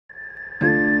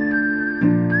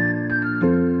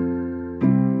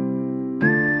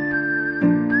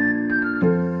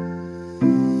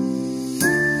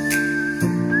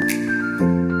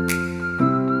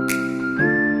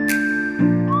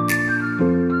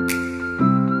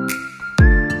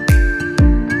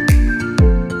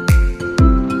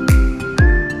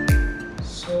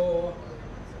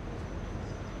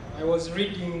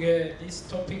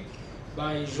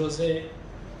Jose,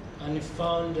 and I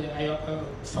found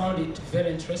it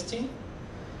very interesting.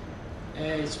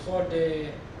 It's called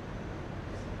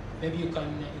maybe you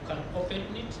can open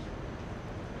it.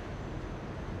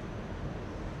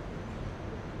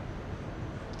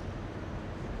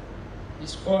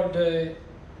 It's called the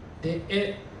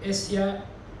Esaie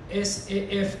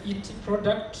SAFET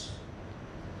product,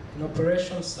 an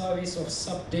operation service of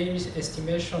sub-daily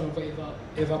estimation of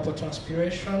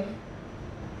evapotranspiration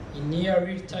in near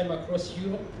real time across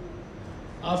Europe,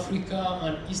 Africa,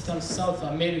 and Eastern South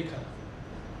America.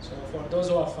 So for those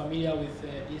who are familiar with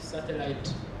this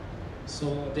satellite,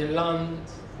 so the land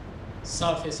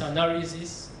surface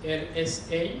analysis,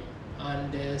 LSA,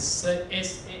 and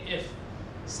SAF,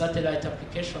 satellite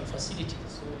application facility.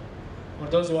 So for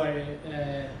those who are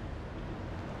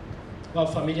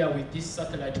familiar with this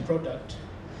satellite product,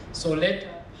 so let's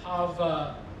have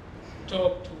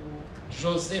talk to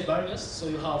Jose Barrios. So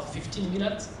you have 15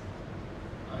 minutes.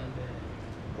 And,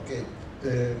 okay.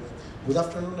 Good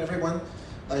afternoon, everyone.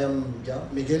 I am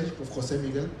Miguel, of Jose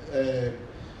Miguel.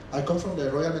 I come from the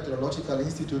Royal Meteorological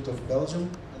Institute of Belgium.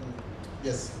 And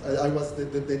yes,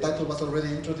 the title was already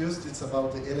introduced. It's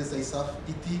about the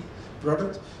SAFET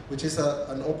product, which is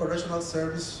an operational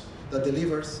service that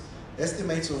delivers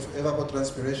estimates of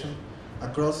evapotranspiration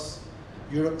across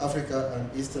Europe, Africa,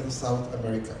 and Eastern South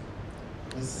America.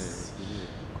 There's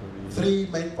 3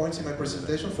 main points in my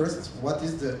presentation. First, what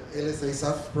is the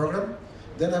SAFET program?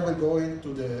 Then I will go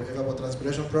into the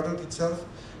evapotranspiration product itself,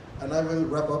 and I will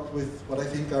wrap up with what I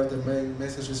think are the main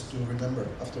messages to remember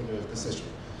after the session.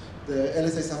 The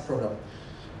SAFET program.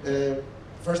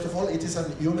 First of all, it is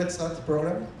an EUMETSAT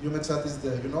program. EUMETSAT is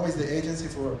the agency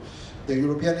for the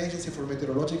European Agency for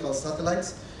Meteorological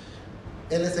Satellites.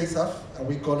 SAFET, and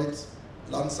we call it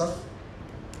Landsat,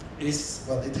 is,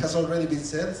 well, it has already been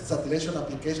said, satellite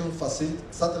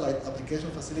application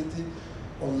facility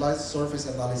on land surface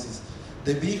analysis.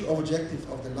 The big objective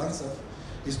of the Landsat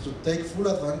is to take full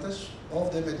advantage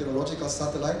of the meteorological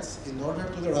satellites in order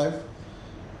to derive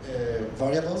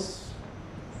variables,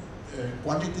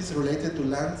 quantities related to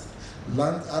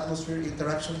land-atmosphere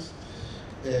interactions,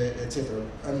 etc.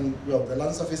 And well, the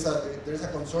Landsat there is a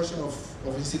consortium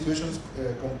of institutions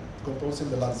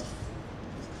composing the Landsat.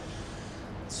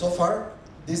 So far,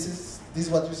 this is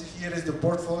what you see here is the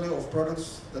portfolio of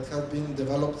products that have been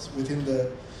developed within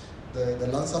the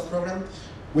Landsat program.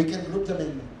 We can group them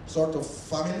in sort of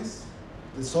families.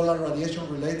 The solar radiation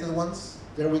related ones,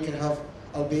 there we can have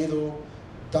albedo,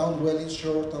 down-dwelling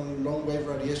short and long wave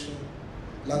radiation,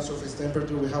 land surface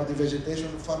temperature. We have the vegetation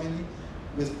family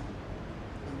with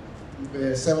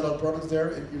several products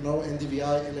there,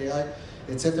 NDVI, LAI,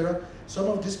 etc. Some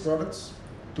of these products,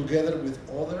 together with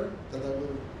other that I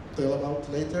will tell about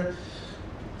later,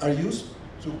 are used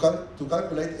to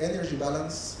calculate energy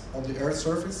balance on the Earth's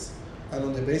surface, and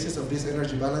on the basis of this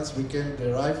energy balance we can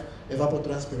derive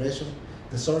evapotranspiration,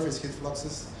 the surface heat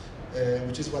fluxes,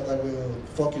 which is what I will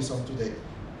focus on today.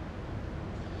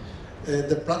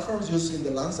 The platforms used in the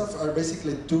Landsat are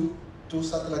basically two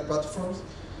satellite platforms,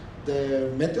 the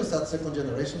Meteosat second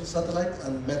generation satellite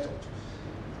and METOP.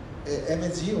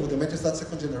 MSG, or the Meteosat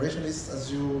second generation, is, as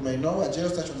you may know, a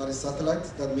geostationary satellite.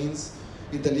 That means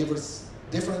it delivers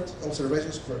different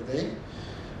observations per day,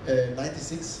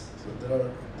 96. So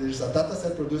there's a data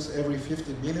set produced every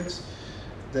 15 minutes.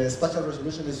 The spatial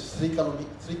resolution is 3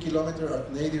 kilometers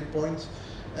at nadir point,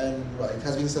 and it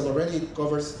has been said already, it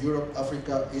covers Europe,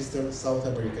 Africa, Eastern, South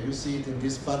America. You see it in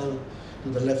this panel to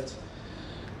the left.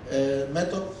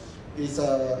 METOP is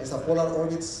a polar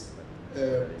orbits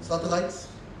satellite.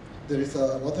 There is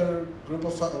another group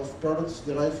of products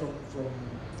derived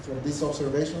from these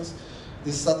observations.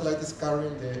 This satellite is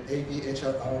carrying the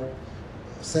AVHRR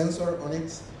sensor on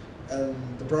it, and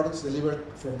the products delivered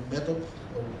from METOP,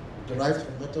 or derived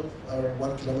from METOP, are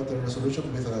 1 kilometer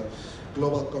resolution with a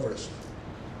global coverage.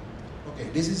 Okay,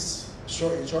 this is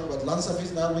in short what Landsat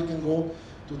is. Now we can go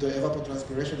to the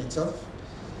evapotranspiration itself.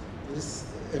 This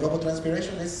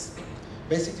evapotranspiration is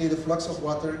basically the flux of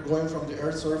water going from the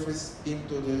Earth's surface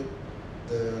into the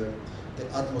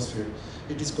atmosphere.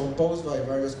 It is composed by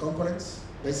various components,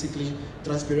 basically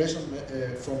transpiration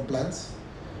from plants,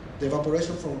 the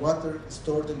evaporation from water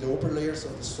stored in the upper layers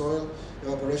of the soil,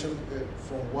 evaporation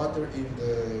from water in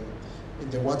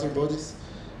the water bodies.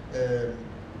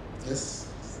 Yes.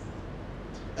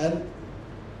 And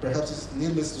perhaps it's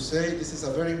needless to say, this is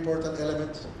a very important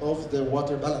element of the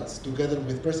water balance, together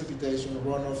with precipitation,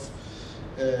 runoff,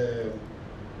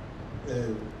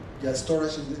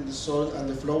 storage in the soil, and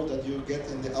the flow that you get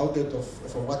in the outlet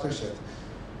of a watershed.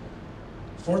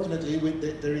 fortunately,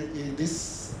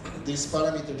 this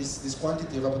parameter, this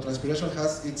quantity of evapotranspiration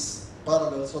has its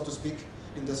parallel, so to speak,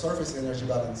 in the surface energy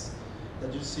balance.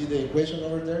 That you see the equation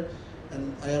over there,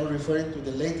 and I am referring to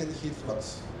the latent heat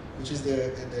flux, which is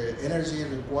the energy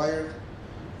required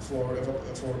for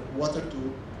water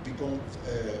to become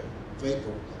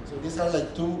vapor. So these are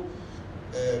like two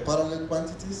parallel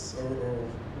quantities, or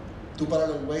two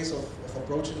parallel ways of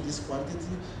approaching this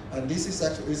quantity, and this is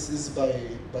actually is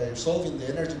by solving the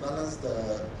energy balance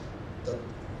that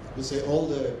I would say all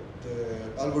the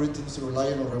algorithms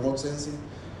relying on remote sensing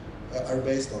are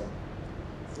based on.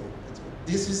 So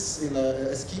this is in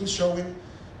a scheme showing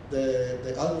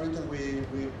the algorithm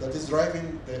that is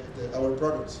driving our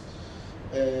products.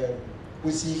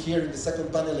 We see here in the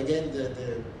second panel again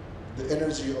the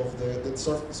energy of the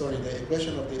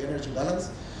equation of the energy balance.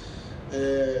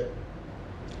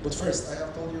 But first, I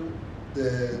have told you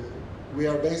we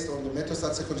are based on the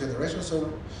Meteostat second generation,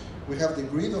 so we have the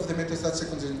grid of the Meteostat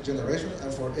second generation,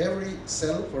 and for every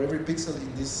cell, for every pixel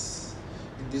in this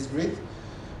grid,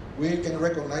 we can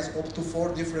recognize up to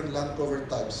 4 different land cover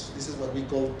types. This is what we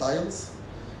call tiles.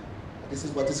 This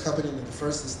is what is happening in the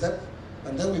first step,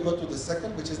 and then we go to the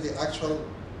second, which is the actual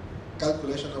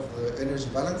calculation of the energy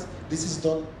balance. This is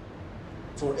done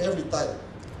for every tile,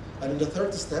 and in the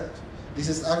third step, this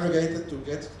is aggregated to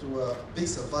get to a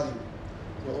pixel value.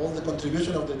 So all the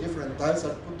contribution of the different tiles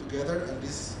are put together, and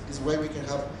this way we can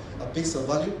have a pixel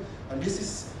value. And this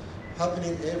is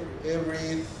happening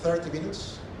every 30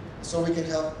 minutes. So we can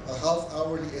have a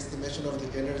half-hourly estimation of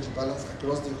the energy balance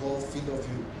across the whole field of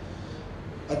view.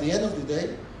 At the end of the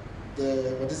day,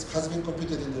 what has been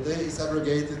computed in the day is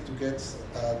aggregated to get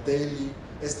a daily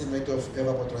estimate of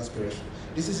evapotranspiration.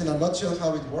 This is in a nutshell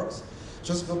how it works.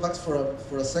 Just go back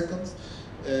for a second.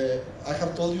 I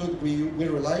have told you we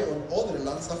rely on other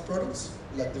Landsat products,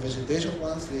 like the vegetation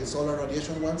ones, the solar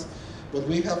radiation ones, but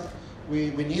we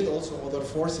need also other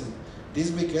forcing. This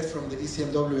we get from the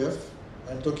ECMWF.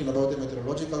 I'm talking about the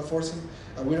meteorological forcing,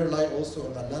 and we rely also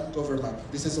on a land cover map.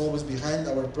 This is always behind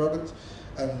our product,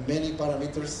 and many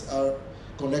parameters are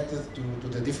connected to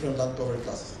the different land cover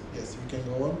classes. Yes, we can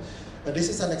go on. And this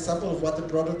is an example of what the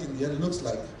product in the end looks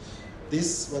like.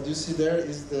 This, what you see there,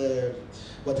 is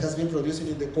what has been produced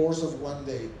in the course of one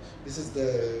day. This is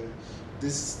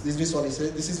this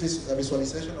is a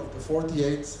visualization of the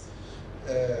 48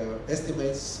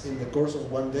 estimates in the course of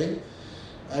one day.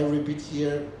 I repeat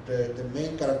here the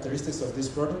main characteristics of this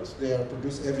product. They are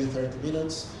produced every 30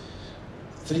 minutes,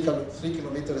 3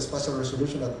 kilometer spatial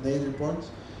resolution at nadir point.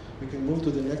 We can move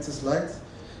to the next slide.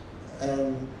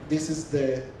 This is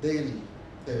the daily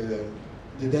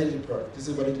product. This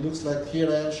is what it looks like. Here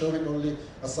I am showing only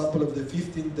a sample of the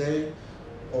 15th day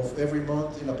of every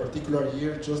month in a particular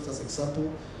year, just as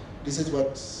example. This is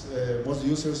what most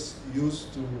users use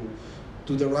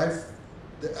to derive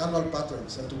the annual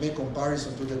patterns and to make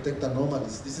comparison, to detect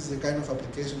anomalies. This is the kind of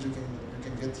applications you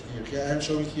can get here. Here I am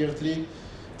showing here 3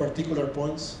 particular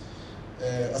points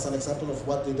as an example of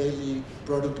what the daily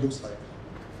product looks like.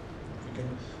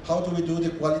 How do we do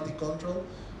the quality control?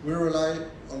 We rely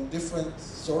on different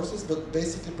sources, but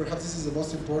basically perhaps this is the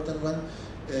most important one.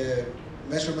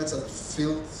 Measurements at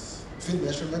field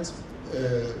measurements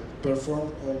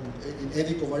performed in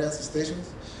eddy covariance stations.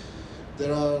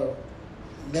 There are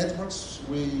networks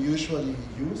we usually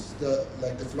use,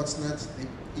 like the FluxNet, the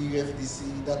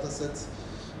EUFDC datasets,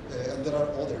 and there are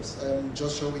others. I'm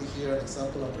just showing here an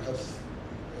example, and perhaps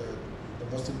the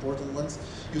most important ones.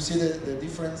 You see the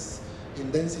difference in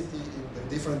density in the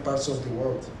different parts of the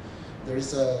world. There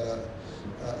is a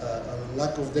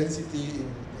lack of density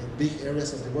in big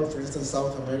areas of the world, for instance,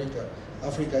 South America.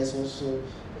 Africa is also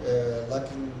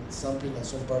lacking sampling in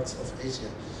some parts of Asia.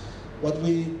 What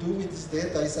we do with this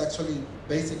data is actually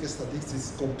basic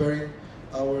statistics, comparing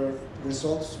our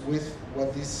results with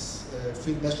what these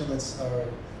field measurements are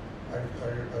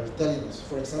telling us.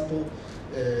 For example,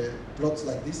 plots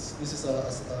like this. This is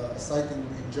a site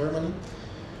in Germany.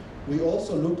 We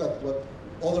also look at what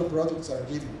other products are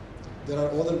giving. There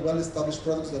are other well-established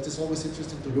products that is always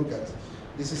interesting to look at.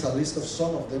 This is a list of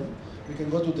some of them. We can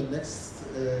go to the next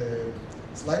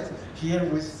slide. Here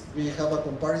we have a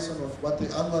comparison of what the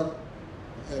annual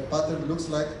pattern looks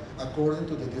like according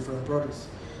to the different products.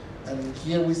 And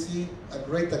here we see a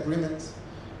great agreement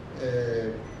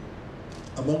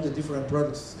among the different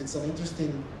products. It's an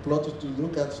interesting plot to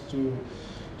look at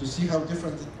to see how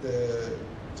different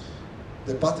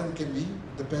the pattern can be,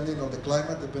 depending on the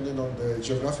climate, depending on the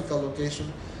geographical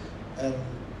location. And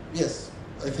yes,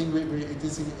 I think it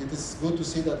is good to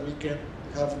see that we can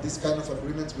have this kind of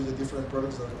agreements with the different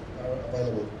products that are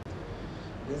available.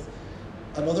 Yes.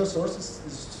 Another source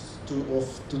is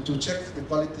to check the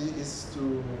quality is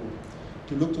to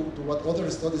look to what other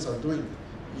studies are doing,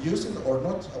 using or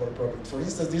not our product. For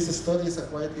instance, this study is a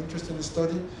quite interesting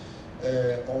study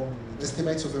on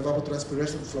estimates of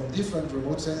evapotranspiration from different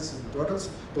remote sensing products,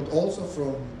 but also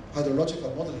from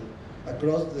hydrological modeling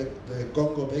across the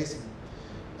Congo basin.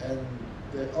 And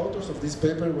the authors of this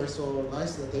paper were so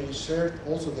nice that they shared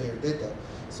also their data.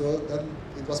 So then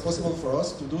it was possible for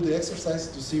us to do the exercise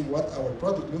to see what our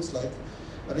product looks like.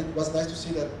 And it was nice to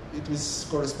see that it was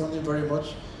corresponding very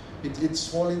much, it's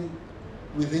falling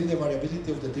within the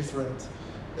variability of the different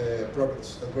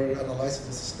products that were analyzed in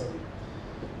this study.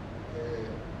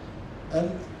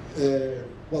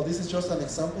 Well, this is just an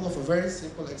example of a very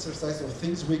simple exercise of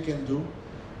things we can do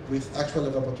with actual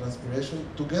evapotranspiration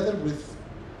together with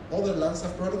other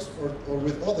Landsat products or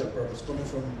with other products coming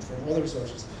from other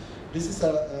sources. This is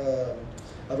a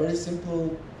very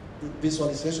simple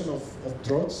visualization of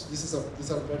droughts. These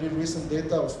are very recent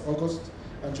data of August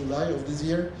and July of this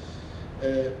year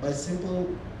by simply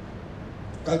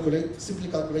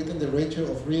calculating the ratio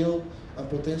of real and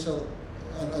potential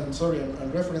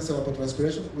and reference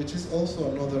evapotranspiration, which is also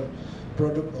another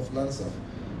product of Landsat.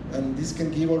 And this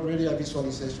can give already a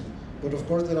visualization. But of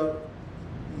course there are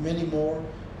many more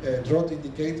drought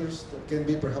indicators that can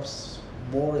be perhaps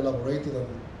more elaborated and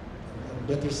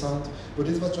better sound. But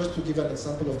it was just to give an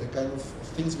example of the kind of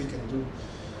things we can do.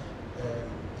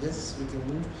 Yes, we can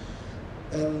move.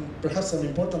 And perhaps an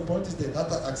important point is the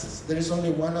data access. There is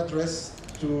only one address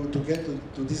to get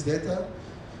to this data.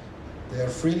 They are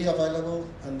freely available,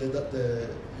 and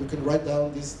you can write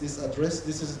down this address.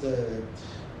 This is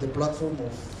the platform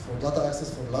for data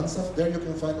access for Landsat. There you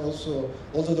can find also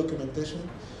all the documentation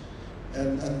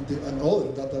and all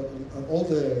the data, and all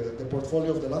the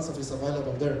portfolio of the Landsat is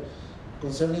available there.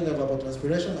 Concerning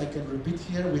evapotranspiration, I can repeat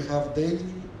here, we have daily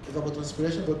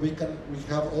evapotranspiration, but we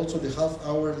have also the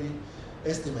half-hourly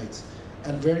estimates.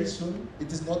 And very soon,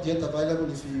 it is not yet available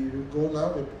if you go now,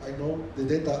 but I know the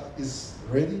data is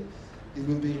ready. It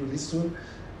will be released soon.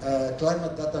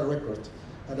 Climate data record.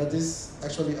 And that is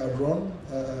actually a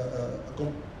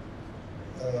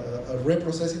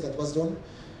reprocessing that was done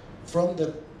from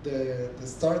the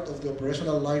start of the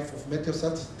operational life of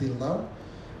Meteosat till now.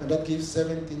 And that gives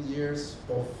 17 years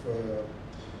of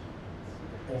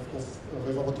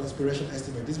evapotranspiration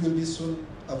estimate. This will be soon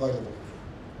available.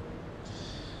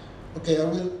 Okay,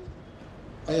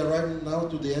 I arrive now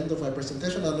to the end of my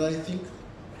presentation, and I think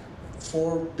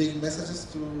 4 big messages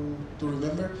to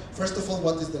remember. First of all,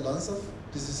 what is the Landsat?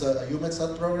 This is a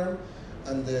UMETSAT program,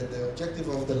 and the objective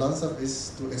of the Landsat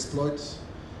is to exploit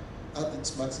at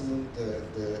its maximum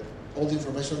all the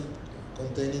information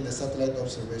contained in the satellite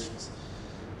observations.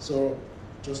 So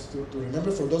just to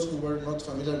remember, for those who were not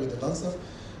familiar with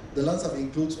the Landsat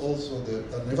includes also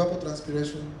an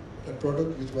evapotranspiration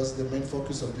product, which was the main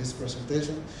focus of this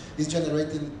presentation. It's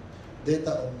generating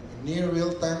data in near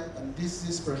real time, and this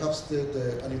is perhaps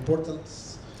an important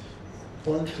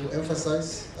point to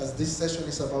emphasize, as this session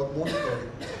is about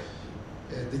monitoring.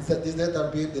 These data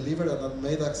are being delivered and are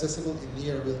made accessible in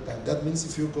near real time. That means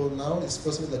if you go now, it's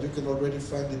possible that you can already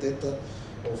find the data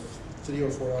of 3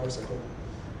 or 4 hours ago.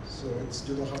 So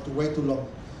you don't have to wait too long.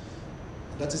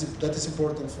 That is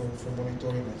important for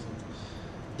monitoring, I think.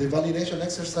 The validation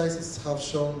exercises have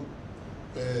shown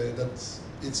that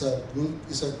it's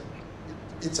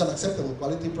an acceptable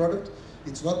quality product.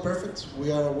 It's not perfect.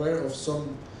 We are aware of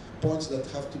some points that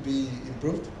have to be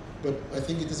improved, but I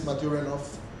think it is mature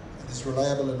enough and it's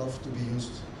reliable enough to be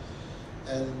used.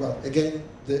 And well, again,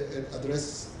 the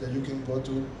address that you can go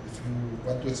to if you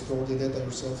want to explore the data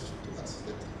yourself to access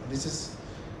data. And this is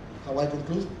how I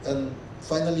conclude. And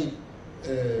finally,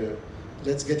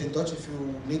 let's get in touch if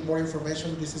you need more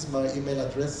information. This is my email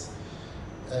address.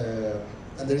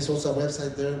 And there is also a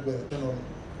website there with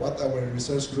what our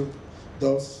research group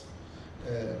does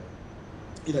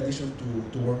in addition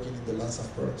to working in the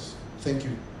Landsat products. Thank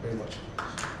you very much.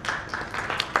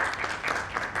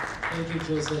 Thank you,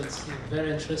 Jose. It's a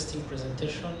very interesting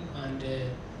presentation, and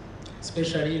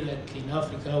especially like in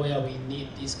Africa where we need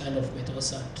this kind of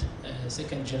Meteosat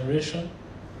second generation.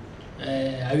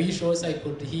 I wish also I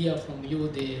could hear from you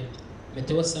the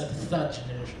Meteosat third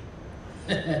generation.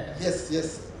 Yes.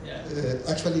 Yeah.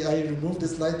 Actually, I removed the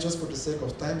slide just for the sake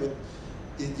of time, but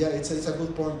it's a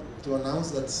good point to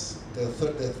announce that the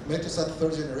Meteosat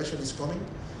third generation is coming,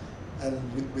 and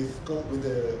with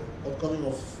the upcoming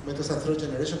of Meteosat third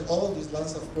generation, all these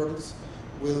Landsat products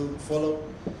will follow.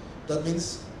 That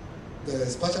means the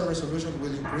spatial resolution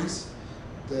will increase,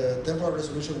 the temporal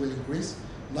resolution will increase.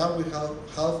 Now we have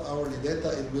half-hourly data.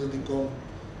 It will become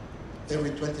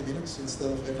every 20 minutes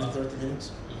instead of every 30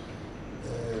 minutes.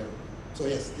 So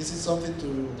yes, this is something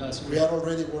we are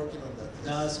already working on that. Yes.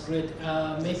 That's great.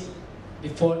 Maybe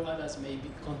before others maybe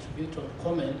contribute or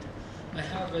comment, I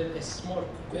have a small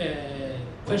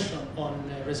question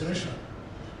on resolution.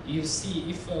 You see,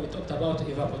 if we talked about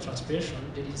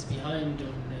evapotranspiration, that is behind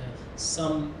on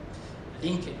some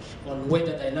linkage on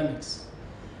weather dynamics.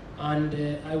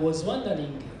 And I was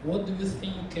wondering, what do you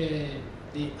think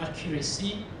the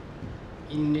accuracy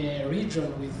in a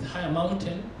region with higher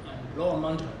mountain and lower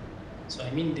mountain? So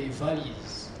I mean the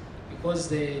valleys, because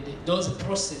those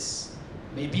processes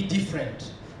may be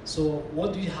different. So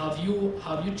what do you have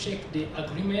you checked the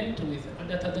agreement with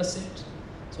other data set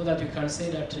so that you can say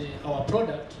that our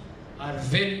product are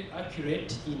very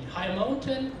accurate in high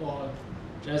mountain or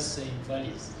just in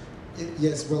valleys?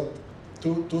 Yes, well,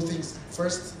 two things.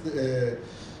 First,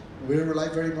 we rely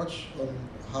very much on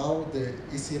how the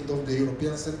ECMW, the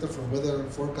European Center for Weather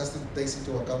Forecasting, takes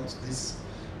into account this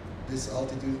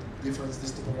altitude difference,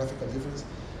 this topographical difference.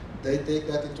 They take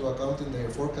that into account in their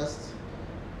forecast,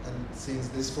 and since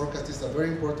this forecast is a very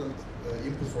important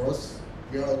input for us,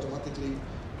 we are automatically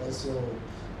also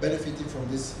benefiting from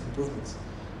these improvements.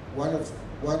 One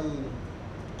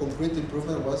concrete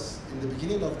improvement was in the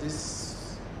beginning of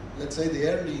this, let's say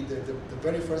the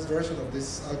very first version of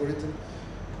this algorithm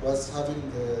was having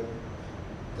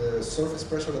the surface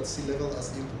pressure at sea level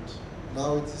as input.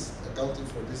 Now it is accounting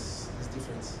for this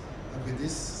difference. And with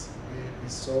this, we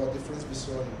saw a difference, we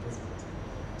saw an improvement.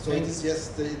 So it is,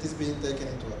 yes, it is being taken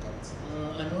into account.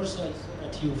 And also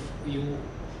that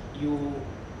you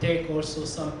take also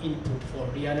some input for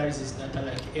reanalysis data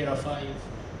like ERA 5,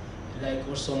 like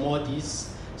also MODIS.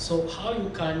 So how you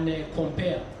can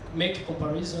make a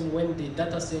comparison when the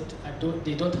data set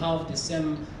they don't have the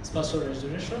same spatial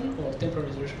resolution or temporal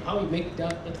resolution? How you make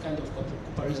that kind of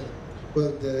comparison?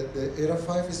 Well, the ERA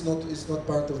 5 is not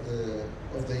part of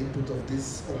the input of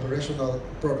this operational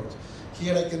product.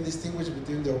 Here I can distinguish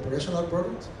between the operational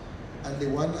product and the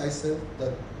one I said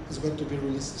that is going to be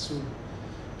released soon.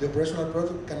 The operational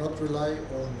product cannot rely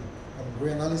on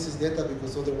reanalysis data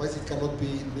because otherwise it cannot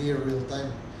be near real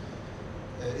time.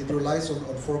 It relies on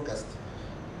forecast.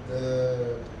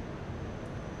 The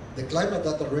climate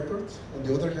data record, on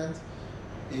the other hand,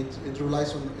 it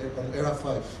relies on ERA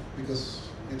 5 because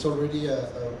it's already a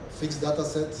fixed data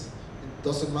set. It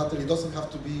doesn't matter. It doesn't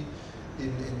have to be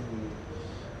in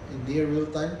near real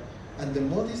time. And the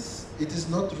MODIS, it is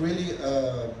not really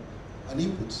an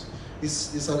input.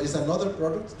 It's another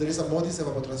product. There is a MODIS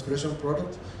evapotranspiration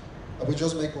product. We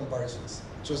just make comparisons,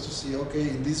 just to see, okay,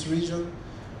 in this region,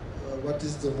 what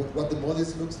the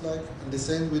MODIS looks like, and the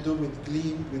same we do with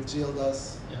GLEAM, with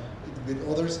GLDAS, with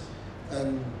others,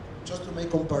 and just to make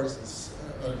comparisons.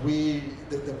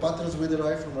 The patterns we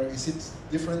derive from is it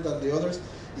different than the others?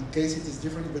 In case it is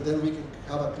different, but then we can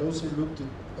have a closer look to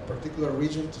a particular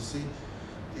region to see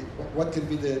what can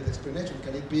be the explanation.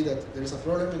 Can it be that there is a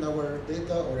problem in our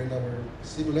data or in our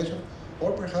simulation,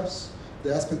 or perhaps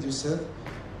the aspect you said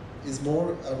is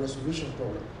more a resolution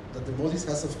problem, that the MODIS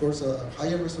has, of course, a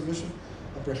higher resolution,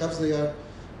 and perhaps they are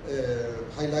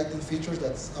highlighting features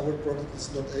that our product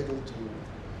is not able to.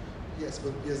 Yes,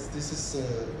 but yes, this is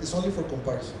it's only for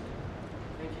comparison.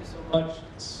 Thank you so much.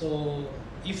 So,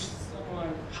 if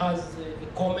someone has a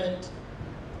comment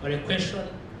or a question,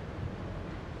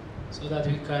 so that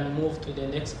we can move to the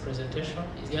next presentation,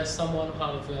 is there someone who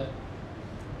have a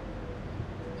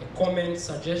comment,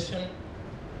 suggestion?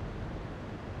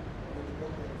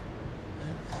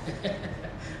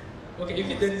 Okay,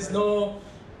 if there is no,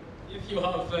 if you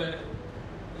have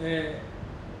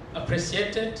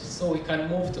appreciated, so we can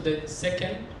move to the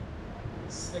second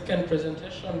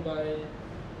presentation by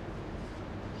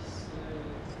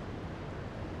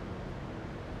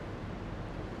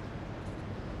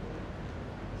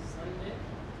Sunday.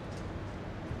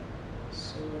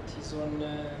 So it is on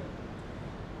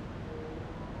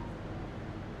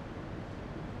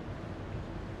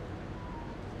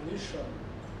pollution.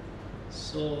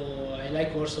 So I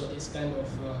like also this kind of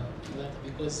that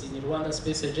because in Rwanda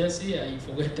Space Agency, I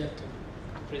forgot that to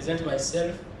present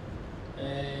myself.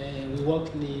 We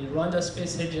work in the Rwanda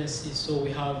Space Agency, so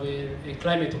we have a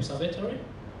climate observatory.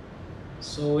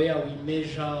 So where we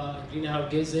measure greenhouse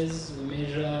gases, we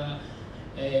measure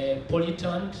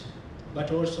pollutant,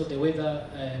 but also the weather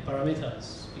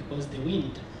parameters, because the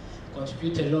wind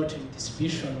contributes a lot in the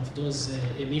distribution of those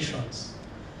emissions.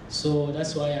 So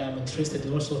that's why I'm interested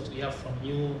also to hear from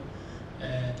you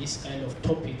this kind of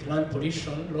topic, land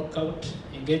pollution, lockout,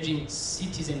 engaging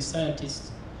citizen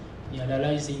scientists in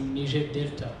analyzing Niger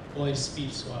Delta oil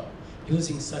spills while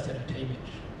using satellite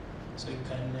image. So you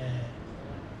can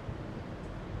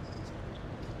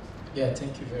Yeah,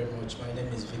 thank you very much. My name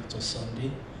is Victor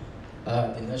Sunday,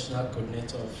 the National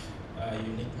Coordinator of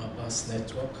Unique Mappers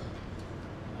Network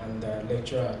and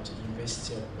lecturer at the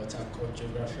University of Port Harcourt,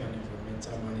 Geography and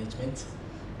Environmental Management.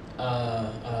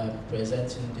 I'm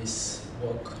presenting this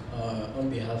work on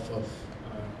behalf of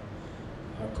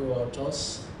our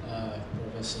co-authors,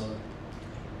 Professor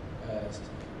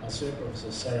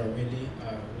Professor Sarah Willie,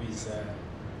 who is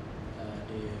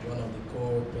one of the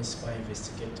co-principal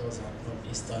investigators at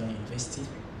Northeastern University,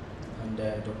 and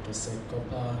Dr. Seth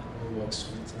Copper, who works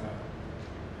with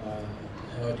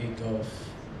𝗔𝗔𝗥𝗦𝗘,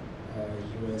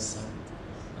 US.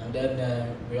 And then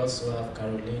we also have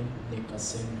Caroline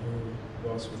Nicholson, who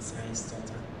works with Science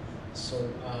Data. So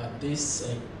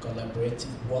this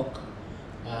collaborative work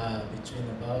between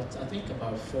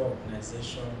about 4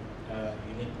 organizations,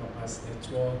 Unique Mappers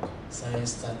Network,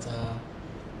 Science Data,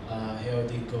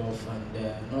 𝗔𝗔𝗥𝗦𝗘, and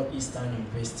Northeastern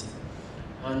University.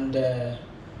 And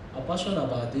our passion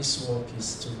about this work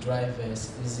is to drive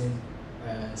citizen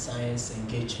science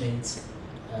engagement,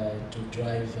 to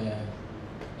drive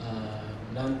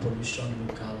land pollution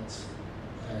lookouts,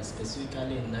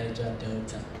 specifically in Niger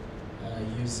Delta,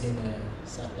 using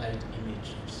satellite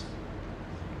images.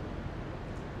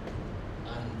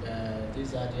 And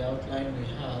these are the outline we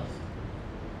have.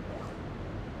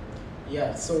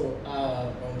 Yeah, so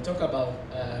when we talk about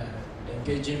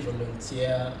engaging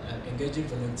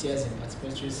volunteers in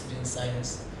participatory citizen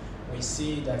science, we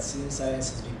see that citizen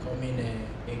science is becoming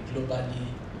a globally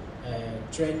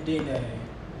trending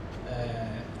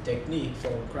technique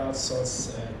for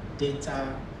crowdsourced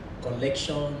data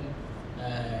collection,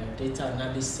 data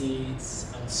analysis,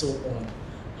 and so on.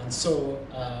 And so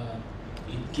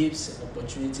it gives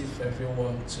opportunity for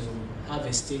everyone to have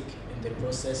a stake in the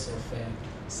process of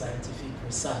scientific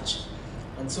research.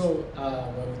 And so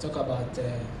when we talk about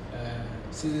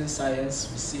citizen science,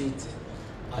 we see it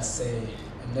as a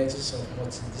nexus of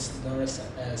multidisciplinary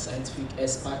scientific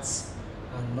experts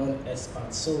and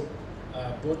non-experts. So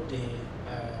both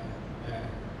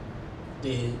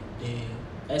the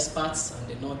experts and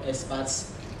the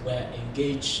non-experts were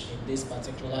engaged in this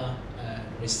particular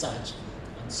research.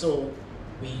 And so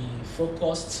we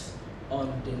focused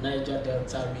on the Niger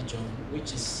Delta region,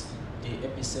 which is the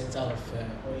epicenter of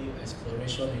oil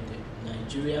exploration in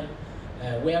Nigeria,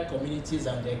 where communities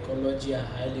and the ecology are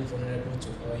highly vulnerable to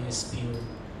oil spill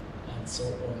and so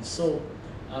on. So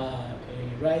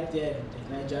right there in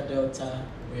the Niger Delta,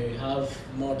 we have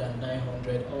more than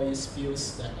 900 oil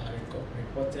spills that are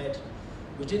reported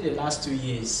within the last 2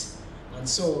 years. And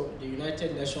so the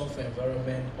United Nations for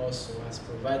Environment also has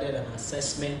provided an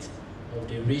assessment of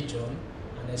the region,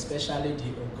 and especially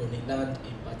the Ogoniland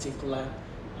in particular,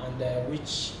 and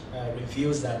which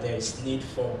reveals that there is need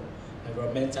for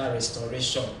environmental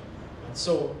restoration. And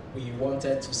so we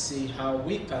wanted to see how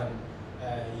we can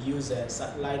use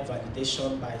satellite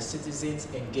validation by citizens'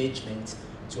 engagement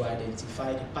to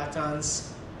identify the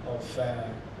patterns of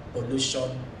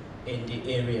pollution in the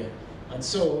area. And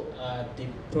so the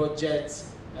project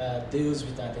deals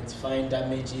with identifying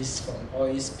damages from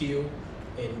oil spill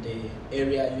in the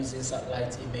area using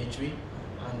satellite imagery.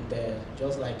 And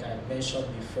just like I mentioned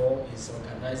before, it's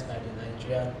organized by the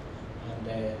Nigerian and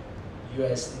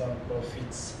US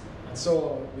non-profits. And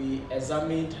so we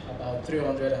examined about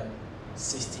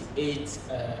 368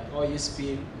 oil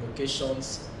spill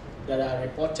locations that are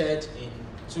reported in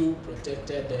 2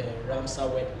 protected Ramsar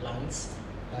wetlands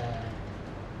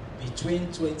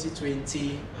between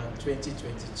 2020 and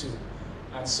 2022.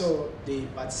 And so the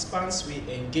participants we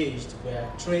engaged were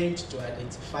trained to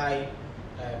identify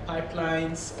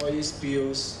pipelines, oil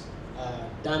spills,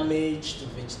 damage to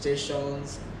vegetation,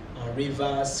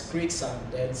 rivers, creeks,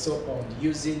 and then so on,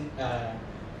 using the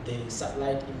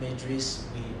satellite imageries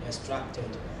we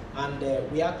extracted. And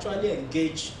we actually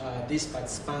engaged these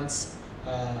participants,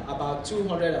 about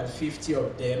 250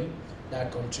 of them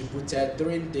that contributed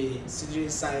during the Citizen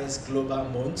Science Global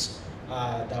Month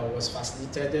that was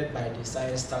facilitated by the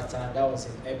Science Data. That was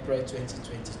in April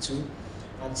 2022.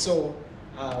 And so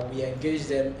we engaged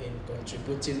them in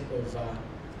contributing over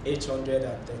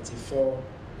 834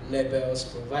 labels,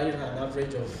 providing an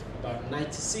average of about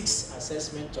 96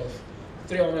 assessment of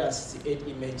 368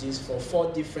 images for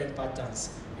 4 different patterns.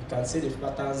 You can see the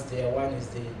patterns there. One is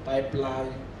the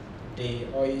pipeline, the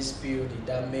oil spill, the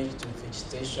damage to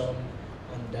vegetation,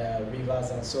 and rivers,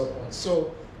 and so on.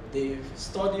 So the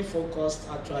study focused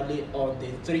actually on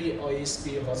the 3 oil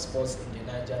spill hotspots in the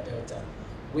Niger Delta,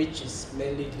 which is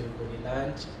mainly the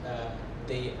Ogoniland,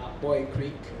 the Aboy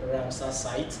Creek Ramsar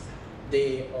site,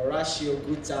 the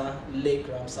Horatio-Guta Lake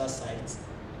Ramsar site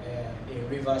in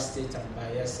Rivers State and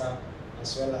Bayelsa,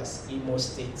 as well as Imo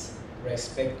State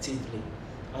respectively.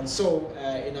 And so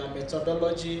in our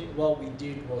methodology, what we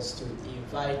did was to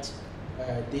invite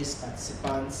these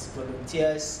participants,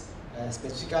 volunteers,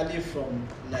 specifically from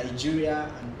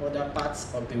Nigeria and other parts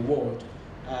of the world,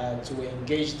 to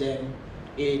engage them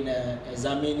in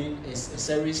examining a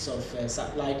series of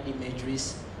satellite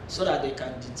imageries so that they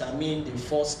can determine the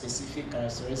 4 specific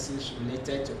characteristics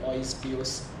related to oil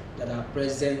spills that are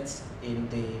present in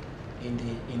the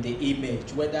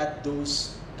image, whether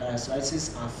those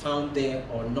characteristics are found there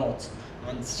or not.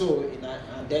 And so,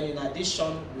 and then in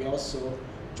addition, we also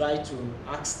try to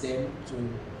ask them to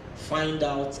find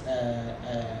out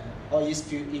oil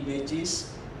spill images,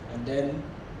 and then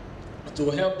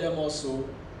to help them also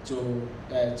to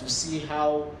see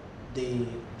how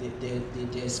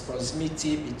there's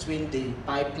proximity between the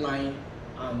pipeline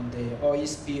and the oil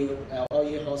spill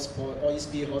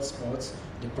hotspots,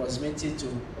 the proximity to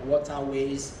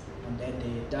waterways, and then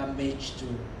the damage to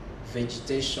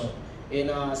vegetation. In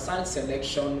our site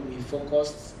selection, we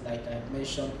focused, like I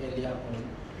mentioned earlier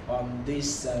on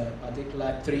these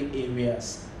particular 3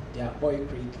 areas. The Aboy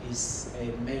Creek is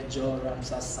a major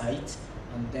Ramsar site,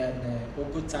 and then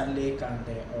Oguta Lake and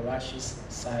the Orashi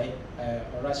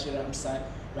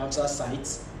Ramsar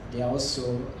sites. They are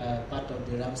also part of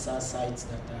the Ramsar sites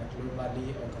that are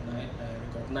globally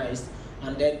recognized.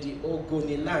 And then the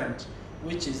Ogoni land,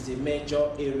 which is the major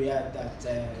area that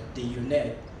the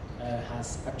UNED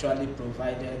has actually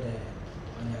provided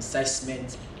an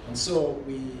assessment. And so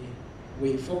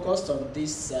we focused on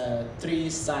these 3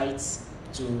 sites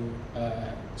to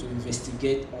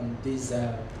investigate on this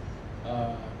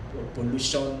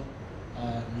pollution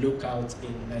lookout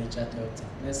in Niger Delta.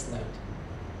 Next slide.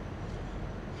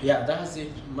 Yeah, that's a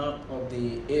map of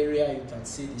the area. You can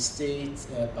see the state,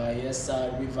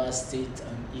 Bayelsa, Rivers State,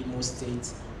 and Imo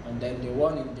State. And then the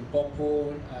one in the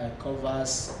purple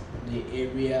covers the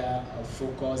area of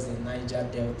focus, the Niger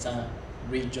Delta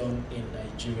region in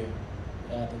Nigeria.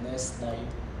 Yeah, the next slide.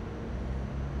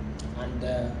 And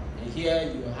here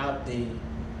you have the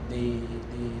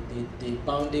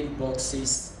bounding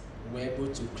boxes we're able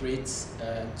to create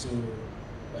to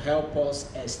help us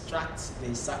extract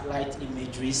the satellite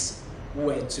imageries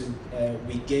we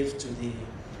gave to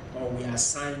we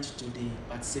assigned to the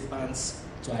participants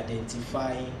to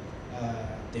identify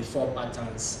the 4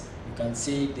 patterns. You can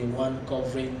see the one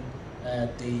covering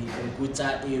the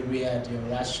Oguta area, the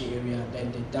Orashi area, and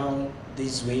then the down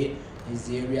this way is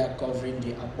the area covering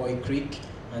the Aboy Creek,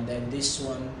 and then this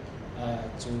one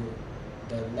to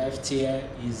the left here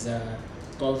is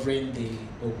covering the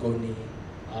Ogoni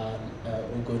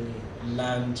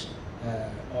land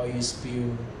oil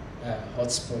spill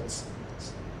hotspots.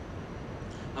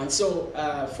 And so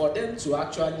for them to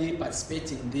actually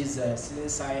participate in this citizen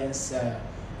science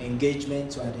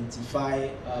engagement to identify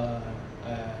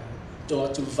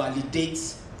to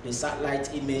validate the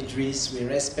satellite imageries with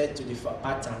respect to the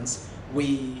patterns,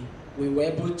 we were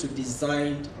able to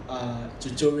design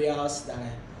tutorials that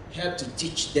help to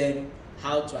teach them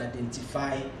how to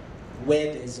identify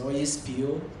where there is oil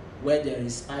spill, where there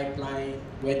is pipeline,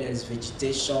 where there is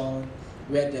vegetation,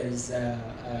 where there is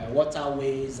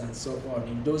waterways and so on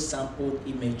in those sampled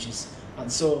images.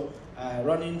 And so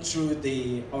running through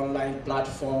the online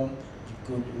platform,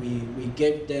 we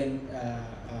gave them a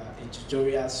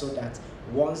tutorial so that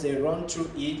once they run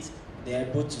through it, they're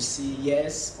able to see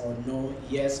yes or no,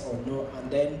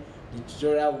 and then the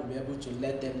tutorial will be able to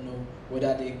let them know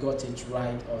whether they got it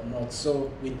right or not.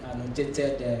 So with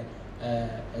annotated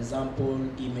example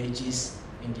images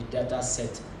in the data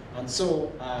set. And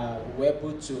so we're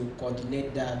able to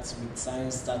coordinate that with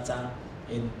Science Data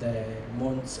in the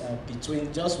month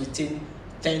within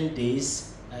 10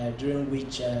 days, during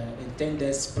which in 10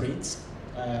 days sprint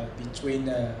between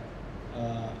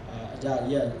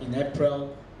in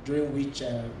April, during which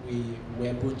we were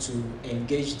able to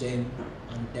engage them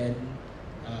and then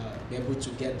be able to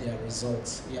get their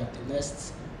results. Yeah, the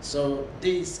next. So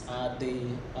these are the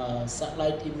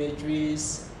satellite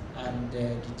imageries and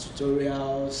the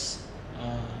tutorials.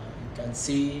 You can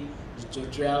see the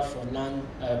tutorial for land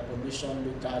pollution.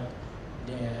 Look at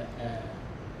the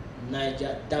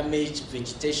Niger damaged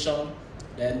vegetation.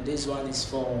 Then this one is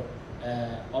for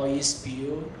oil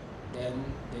spill. Then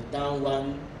the down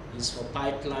one is for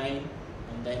pipeline,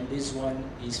 and then this one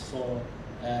is for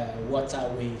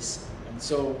waterways. And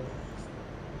so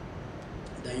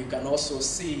then you can also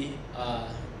see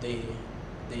the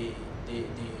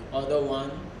other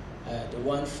one, the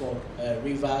one for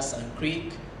rivers and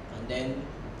creek. And then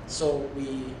so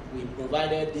we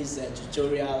provided these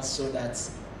tutorials so that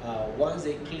once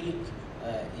they click,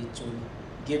 it will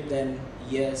give them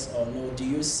yes or no. Do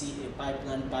you see a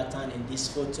pipeline pattern in this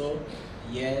photo?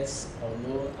 Yes or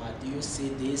no. Do you see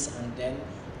this? And then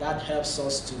that helps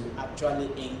us to actually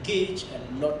engage a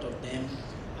lot of them,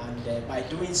 and by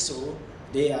doing so,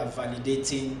 they are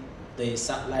validating the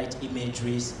satellite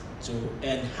imageries to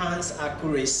enhance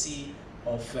accuracy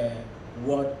of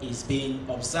what is being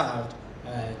observed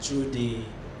through the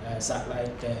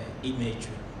satellite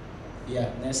imagery.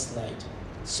 Yeah, next slide.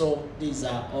 So these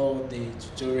are all the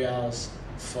tutorials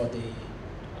for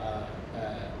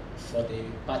the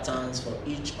patterns, for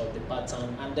each of the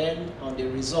pattern, and then on the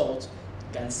result,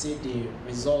 you can see the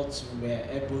results we were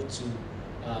able to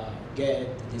get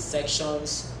the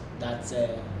sections that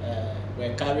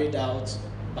were carried out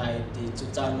by the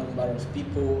total number of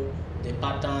people, the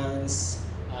patterns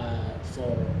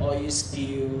for oil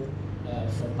spill,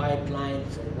 for pipeline,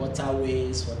 for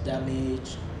waterways, for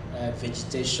damage,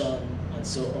 vegetation, and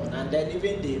so on. And then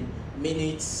even the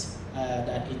minutes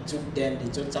that it took them, the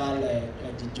total the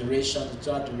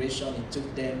total duration it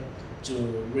took them to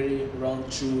really run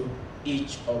through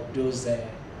each of those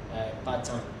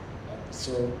patterns.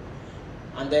 So,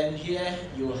 and then here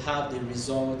you have the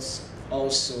results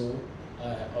also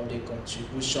of the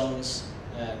contributions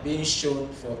being shown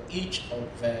for each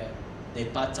of the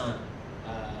pattern,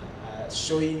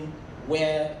 showing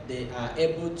where they are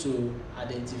able to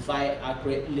identify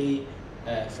accurately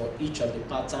for each of the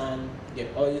pattern, the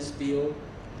oil spill,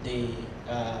 the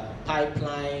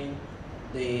pipeline,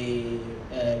 the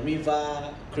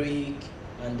river, creek,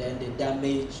 and then the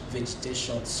damaged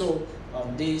vegetation. So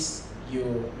on this,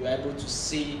 you're able to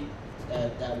see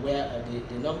that where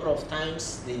the number of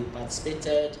times they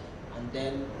participated, and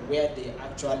then where they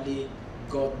actually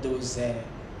got those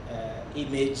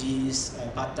images,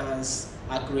 patterns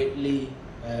accurately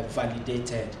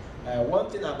validated. One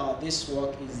thing about this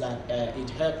work is that it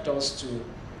helped us to,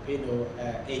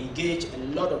 engage a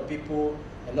lot of people,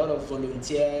 a lot of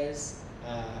volunteers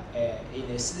in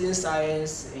a citizen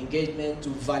science engagement to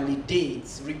validate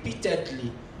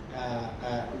repeatedly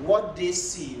what they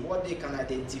see, what they can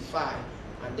identify,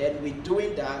 and then with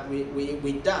doing that,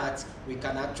 with that, we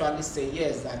can actually say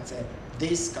yes, that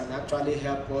this can actually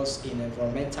help us in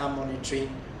environmental monitoring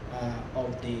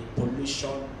of the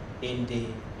pollution in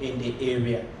the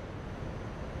area.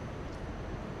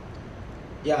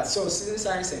 Yeah, so citizen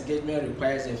science engagement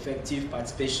requires effective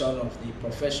participation of the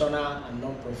professional and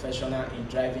non-professional in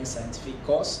driving scientific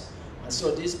course, and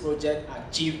so this project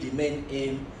achieved the main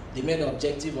aim, the main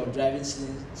objective of driving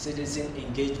citizen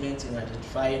engagement in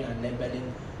identifying and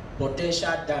labeling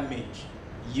potential damage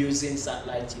using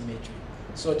satellite imagery.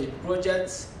 So the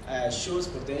project shows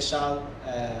potential,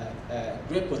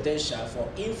 great potential for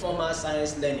informal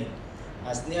science learning,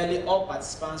 as nearly all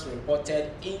participants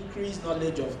reported increased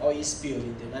knowledge of oil spill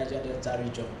in the Niger Delta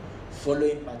region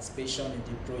following participation in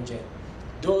the project.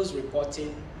 Those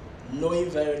reporting knowing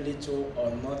very little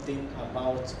or nothing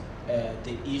about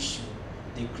the issue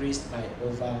decreased by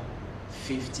over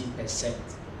 50%.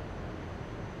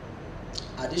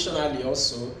 Additionally,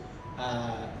 also,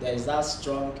 there is that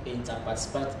strong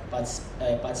inter-participant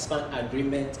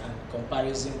agreement and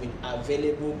comparison with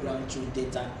available ground truth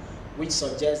data, which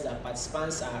suggests that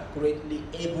participants are accurately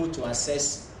able to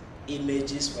assess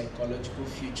images for ecological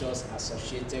features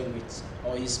associated with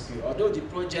oil spill. Although the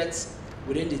project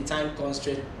within the time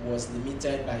constraint was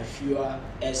limited by fewer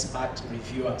expert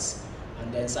reviewers,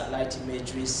 and then satellite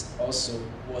imageries also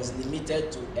was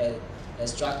limited to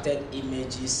extracted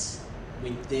images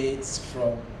with dates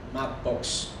from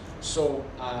Mapbox. So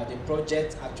the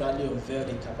project actually unveiled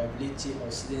the capability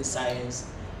of citizen science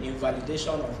in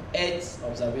validation of Earth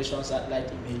observation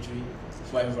satellite imagery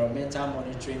for environmental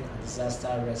monitoring and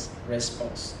disaster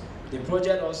response. The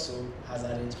project also has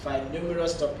identified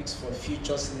numerous topics for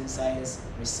future citizen science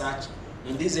research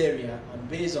in this area, and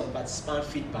based on participant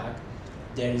feedback,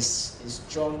 there is a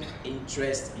strong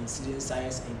interest in citizen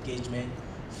science engagement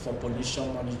for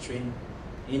pollution monitoring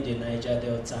in the Niger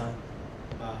Delta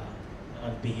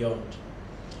and beyond.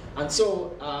 And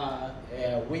so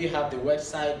we have the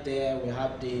website there, we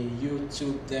have the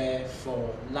YouTube there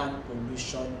for land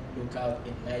pollution lookout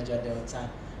in Niger Delta,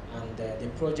 and the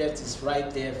project is right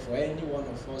there for any one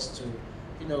of us to,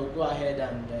 go ahead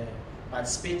and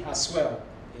participate as well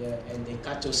in the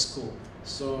Kato school.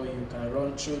 So you can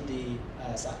run through the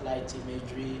satellite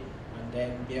imagery and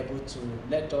then be able to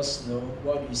let us know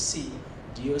what you see.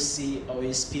 Do you see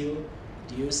oil spill?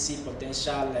 Do you see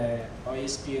potential oil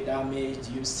spill damage?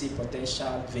 Do you see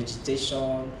potential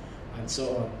vegetation? And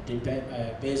so on.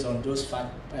 Based on those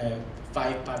 5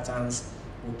 patterns,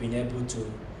 we've been able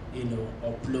to,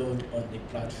 upload on the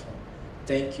platform.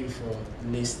 Thank you for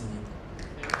listening.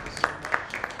 Thank you so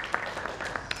much.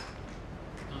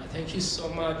 Thank you so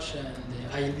much, and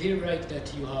I really like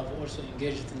that you have also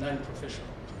engaged non-professional,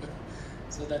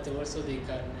 so that also they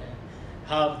can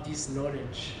have this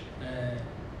knowledge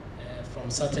from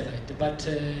satellite. But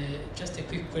just a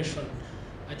quick question,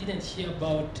 I didn't hear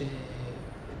about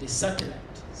the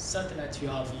satellite you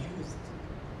have used.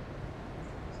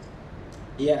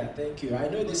 Yeah, thank you. I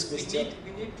know this question.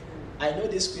 I know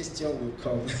this question will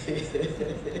come.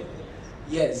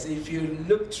 Yes, if you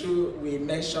look through, we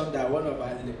mentioned that one of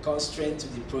our constraints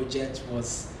to the project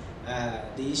was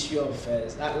the issue of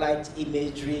satellite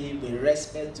imagery with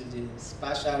respect to the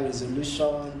spatial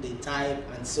resolution, the type,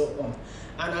 and so on.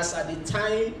 And as at the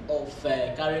time of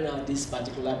carrying out this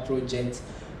particular project,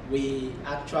 we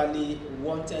actually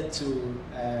wanted to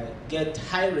get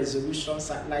high-resolution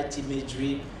satellite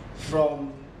imagery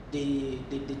from the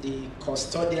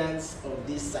custodians of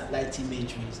these satellite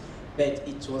imageries, but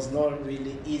it was not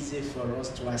really easy for us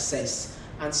to access.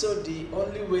 And so the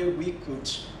only way we could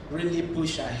really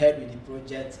push ahead with the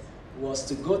project was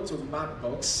to go to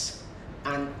Mapbox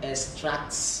and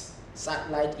extract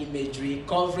satellite imagery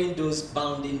covering those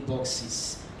bounding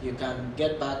boxes. You can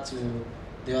get back to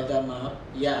the other map.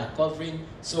 Yeah, covering.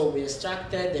 So we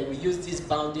extracted, then we used these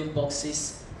bounding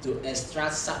boxes to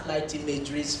extract satellite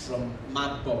imageries from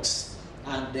Mapbox.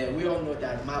 And we all know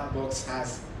that Mapbox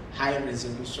has high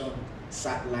resolution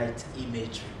satellite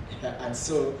imagery. And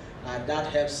so that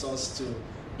helps us to,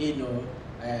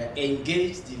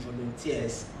 engage the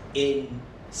volunteers in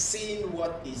seeing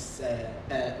what is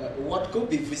what could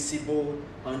be visible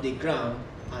on the ground,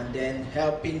 and then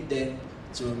helping them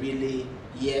to really,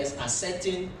 yes,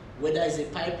 ascertain whether it's a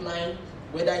pipeline,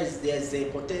 whether there's a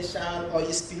potential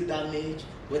oil spill damage,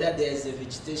 whether there's a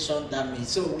vegetation damage.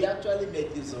 So we actually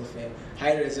make use of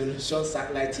high resolution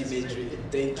satellite imagery.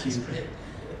 Thank you.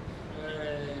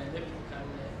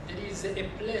 There is a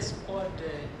place called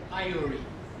Iori.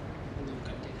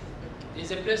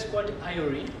 There's a place called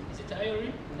Iori. Is it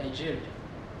Iori? Nigeria.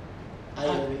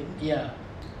 Iori? Yeah.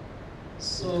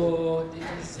 So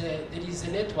there is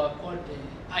a network called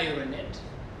IRONET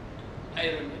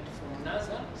from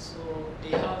NASA. So they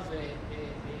have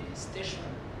a station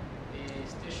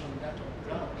that on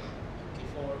ground, okay,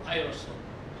 for aerosol.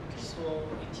 Okay. So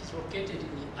it is located in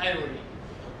Iori.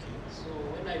 Okay. So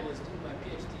when I was doing my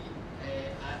PhD,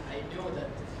 I know that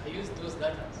I used those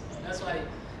data. That's why.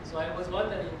 So I was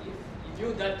wondering if you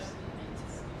knew that it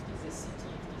is a city,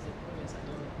 it is a province. I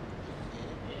don't know.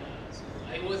 Yeah. So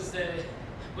I was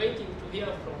waiting to hear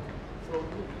from you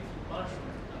if you mentioned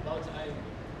about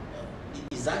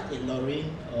Iori. Is that a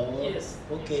Lorraine or? Yes.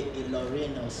 Okay, a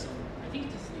Lorraine or something. I think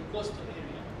it is in the coastal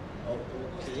area. Oh,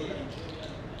 okay.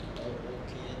 Oh,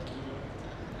 okay.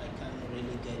 I can't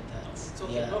really get that. It's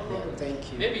okay, yeah, no problem. Yeah,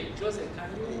 thank you. Maybe, Joseph, can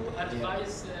you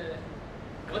advise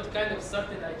what kind of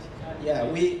satellite can Yeah,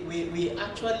 we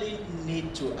actually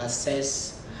need to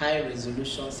assess high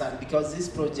resolution satellite because this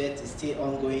project is still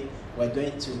ongoing. We're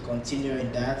going to continue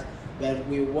in that. But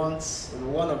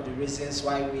one of the reasons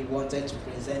why we wanted to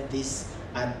present this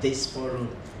at this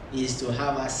forum is to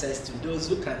have access to those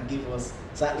who can give us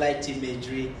satellite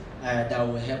imagery that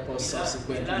will help us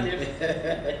subsequently.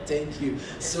 Thank you.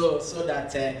 So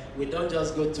that we don't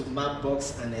just go to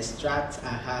Mapbox and extract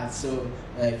So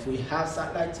if we have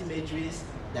satellite imageries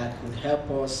that could help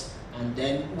us, and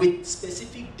then with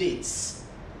specific dates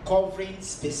covering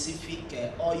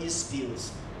specific oil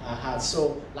spills.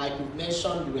 So like we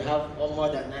mentioned, we have more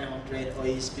than 900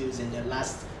 oil spills in the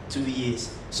last 2 years.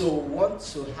 So we want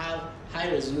to have high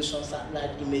resolution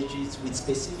satellite images with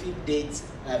specific dates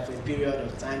for a period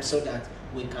of time so that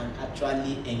we can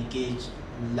actually engage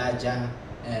larger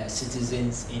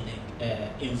citizens in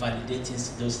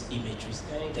validating those images.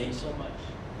 Thank you so much.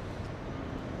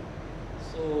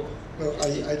 So, well,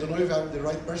 I don't know if I'm the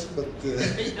right person, but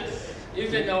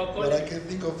even our what I can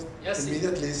think of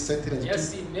immediately is Sentinel-2.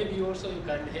 Yes, maybe also you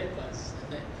can help us.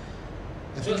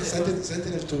 I think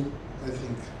Sentinel-2, I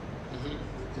think.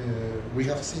 We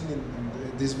have seen in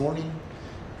this morning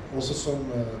also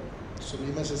some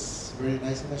images, very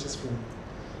nice images from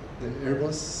the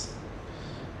Airbus,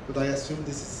 but I assume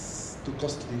this is too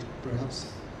costly, perhaps.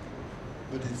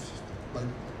 But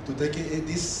to take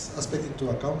this aspect into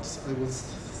account, I would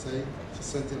say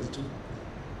Sentinel-2.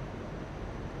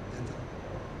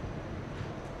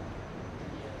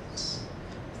 Yes.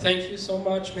 Thank you so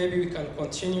much. Maybe we can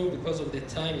continue because of the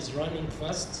time is running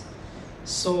fast.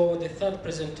 So the third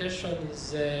presentation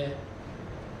is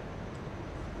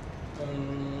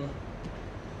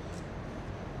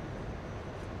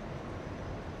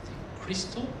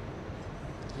Crystal.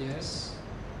 Yes.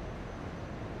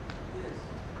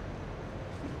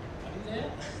 Are you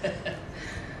there?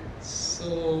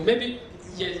 So maybe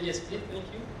Yes, please, thank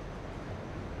you.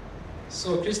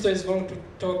 So Christo is going to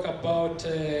talk about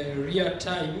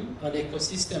real-time and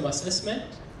ecosystem assessment.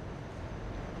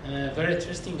 Very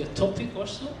interesting topic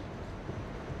also.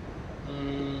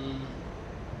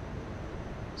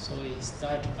 So he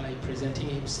starts by presenting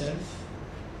himself.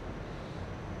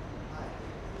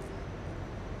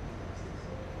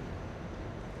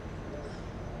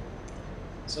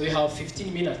 So you have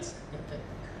 15 minutes.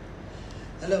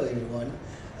 Hello everyone,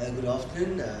 good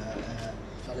afternoon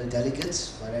fellow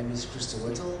delegates. My name is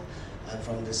𝗔𝗔𝗥𝗦𝗘. I'm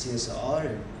from the CSR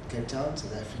in Cape Town,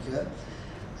 South Africa,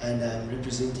 and I'm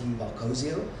representing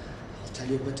𝗔𝗔𝗥𝗦𝗘. I'll tell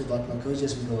you a bit about 𝗔𝗔𝗥𝗦𝗘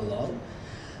as we go along.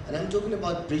 And I'm talking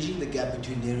about bridging the gap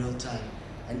between near real-time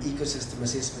and ecosystem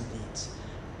assessment needs,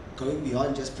 going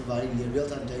beyond just providing near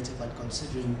real-time data, but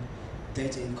considering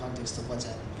data in context of what's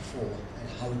happened before and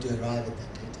how to arrive at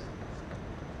that data.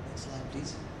 Next slide,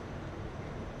 please.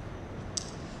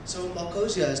 So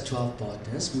𝗔𝗔𝗥𝗦𝗘 has 12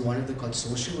 partners. We're one of the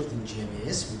consortia within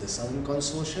GMS, with the Southern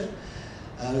Consortia.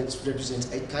 It represents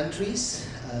 8 countries.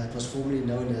 It was formerly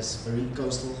known as Marine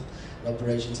Coastal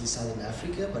Operations in Southern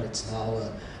Africa, but it's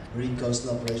now Marine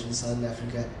Coastal Operations in Southern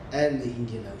Africa and the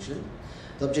Indian Ocean.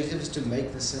 The objective is to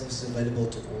make the services available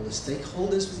to all the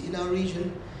stakeholders within our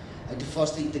region and to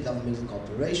foster intergovernmental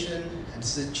cooperation. And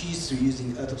this is achieved through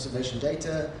using Earth observation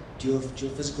data,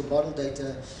 geophysical model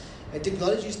data, and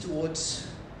technologies towards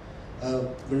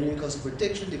marine coastal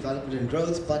protection, development and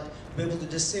growth, but be able to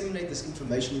disseminate this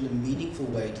information in a meaningful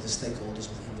way to the stakeholders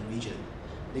within the region.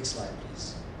 Next slide,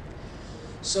 please.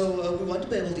 So we want to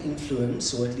be able to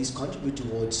influence, or at least contribute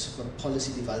towards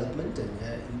policy development and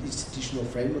institutional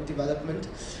framework development,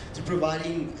 to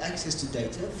providing access to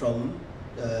data from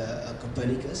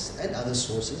Copernicus and other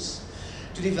sources,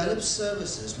 to develop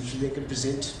services which they can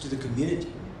present to the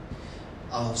community,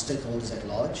 our stakeholders at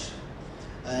large,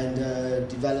 and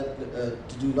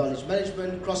to do knowledge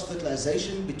management,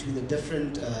 cross-fertilization between the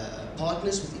different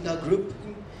partners within our group,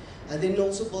 and then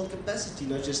also build capacity,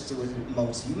 not just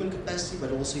amongst human capacity,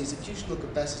 but also institutional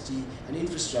capacity and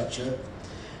infrastructure,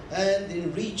 and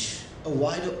then reach a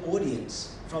wider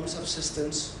audience from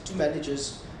subsistence to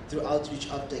managers through outreach,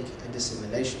 uptake, and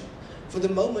dissemination. For the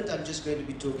moment, I'm just going to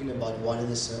be talking about one of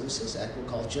the services,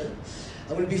 aquaculture.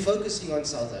 I'm going to be focusing on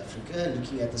South Africa and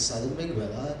looking at the southern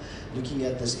Benguela, looking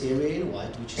at this area in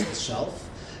white, which is the shelf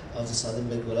of the southern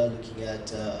Benguela, looking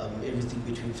at everything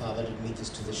between 500 meters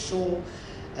to the shore.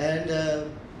 And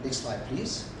next slide,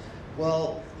 please.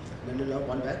 Well, no,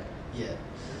 one back. Yeah.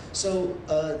 So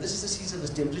this is the sea surface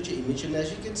temperature image, and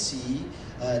as you can see,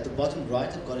 at the bottom right,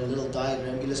 I've got a little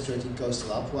diagram illustrating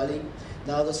coastal upwelling.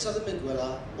 Now, the southern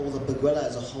Benguela, or the Benguela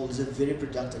as a whole, is a very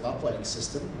productive upwelling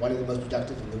system, one of the most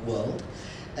productive in the world.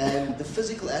 And the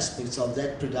physical aspects of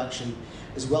that production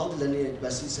is well delineated by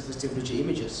sea surface temperature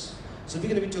images. So we're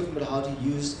going to be talking about how to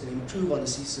use and improve on the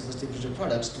sea surface temperature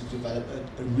products to develop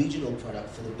a regional product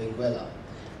for the Benguela.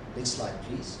 Next slide,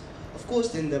 please. Of course,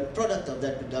 then the product of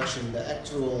that production, the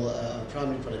actual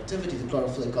primary productivity, the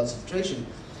chlorophyll concentration,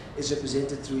 is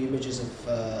represented through images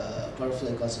of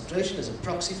chlorophyll concentration as a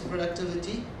proxy for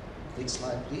productivity. Next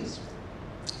slide, please.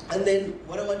 And then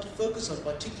what I want to focus on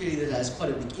particularly that has quite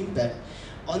a big impact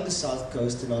on the south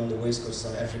coast and on the west coast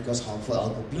of South Africa is harmful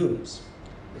algal blooms.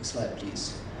 Next slide,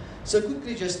 please. So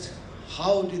quickly, just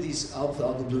how do these harmful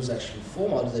algal blooms actually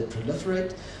form? How do they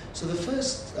proliferate? So the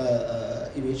first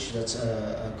image that's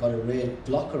got a red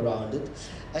block around it,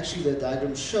 actually the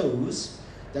diagram shows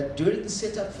that during the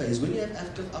setup phase, when you have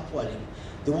active upwelling,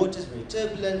 the water is very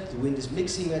turbulent, the wind is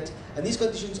mixing it, and these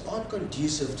conditions aren't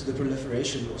conducive to the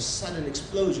proliferation or sudden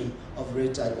explosion of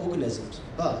red tide organisms.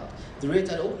 But the red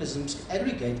tide organisms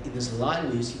aggregate in this line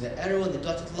where you see the arrow and the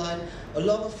dotted line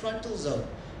along a frontal zone,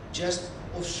 just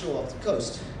offshore of the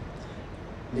coast.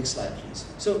 Next slide, please.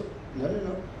 So, no,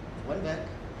 one back.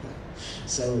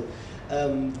 So,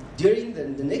 during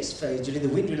the next phase, during the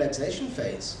wind relaxation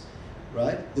phase,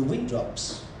 right, the wind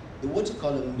drops, the water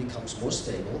column becomes more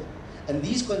stable, and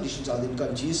these conditions are then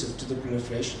conducive to the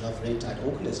proliferation of red tide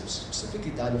organisms,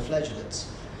 specifically dinoflagellates.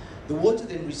 The water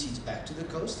then recedes back to the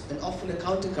coast, and often a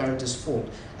countercurrent is formed,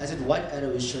 as that white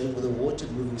arrow is showing with the water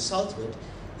moving southward.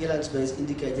 Elands Bay is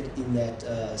indicated in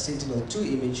that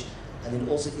Sentinel-2 image, and then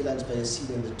also Elands Bay is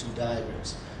seen in the two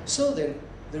diagrams. So then,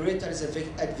 the red tide is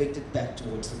advected back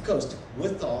towards the coast,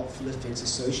 with the harmful effects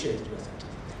associated with it.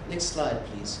 Next slide,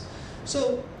 please.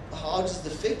 So, how does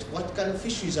it affect? What kind of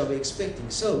fisheries are we expecting?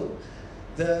 So,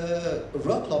 the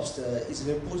rock lobster is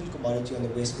an important commodity on the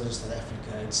west coast of South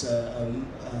Africa.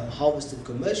 It's harvested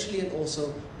commercially and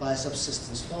also by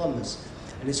subsistence farmers.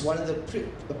 And it's one of the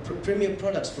premier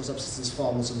products for subsistence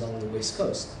farmers along the west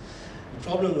coast. The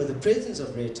problem with the presence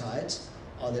of red tides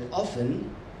are that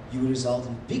often you will result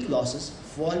in big losses,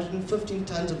 415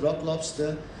 tons of rock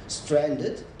lobster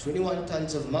stranded, 21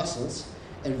 tons of mussels,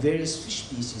 and various fish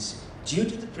species due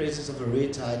to the presence of a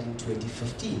rare tide in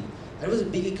 2015. That was a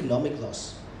big economic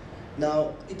loss.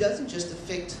 Now, it doesn't just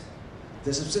affect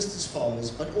the subsistence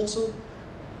farmers, but also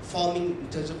farming in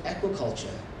terms of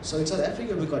aquaculture. So in South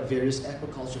Africa, we've got various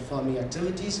aquaculture farming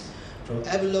activities, from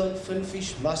abalone,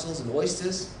 finfish, mussels, and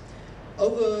oysters.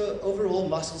 Overall,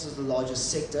 mussels is the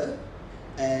largest sector,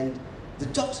 and the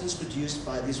toxins produced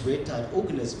by these red tide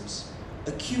organisms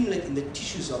accumulate in the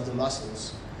tissues of the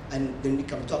mussels and then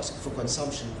become toxic for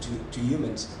consumption to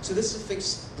humans. So this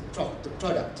affects the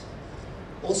product.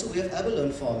 Also, we have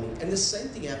abalone farming, and the same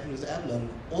thing happened with abalone,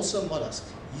 also a mollusk.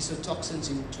 Toxins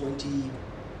in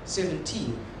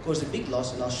 2017 caused a big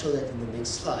loss, and I'll show that in the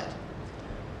next slide.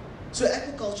 So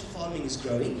aquaculture farming is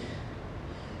growing.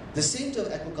 The center of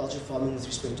aquaculture farming with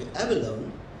respect to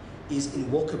abalone is in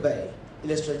Walker Bay,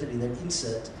 illustrated in an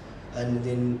insert, and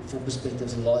then for perspective,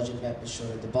 the larger map is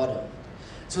shown at the bottom.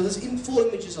 So there's 4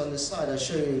 images on the side. I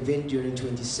show you an event during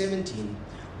 2017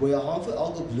 where a harmful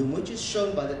algal bloom, which is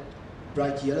shown by the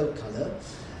bright yellow color,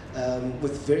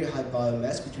 with very high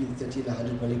biomass, between 30 and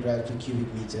 100 milligrams per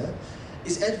cubic meter,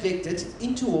 is advected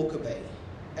into Walker Bay.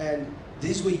 And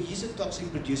these were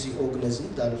toxin-producing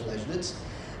organisms, dinoflagellates,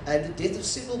 and the death of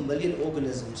several million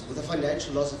organisms with a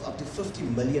financial loss of up to 50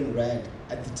 million rand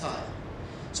at the time.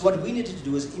 So what we needed to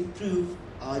do is improve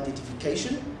our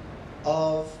identification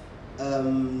of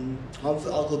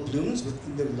harmful algal blooms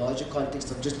within the larger context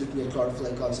of just looking at chlorophyll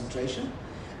A concentration,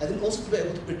 and then also to be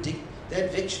able to predict the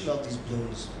advection of these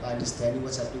blooms by understanding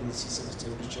what's happening with sea surface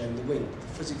temperature and the wind, the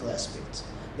physical aspects.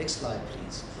 Next slide,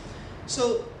 please.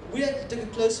 So we had to take a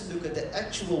closer look at the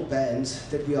actual bands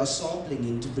that we are sampling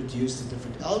in to produce the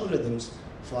different algorithms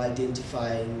for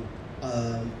identifying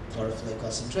chlorophyll A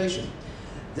concentration.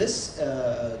 This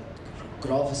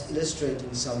graph is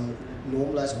illustrating some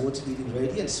normalized water-leading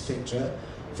radiant spectra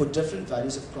for different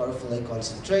values of chlorophyll A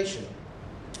concentration.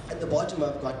 At the bottom,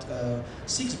 I've got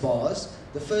 6 bars.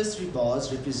 The first 3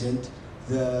 bars represent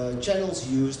the channels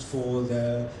used for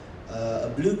the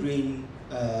blue-green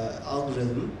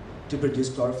algorithm to produce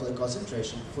chlorophyll A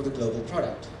concentration for the global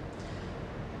product.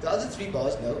 The other 3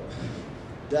 bars,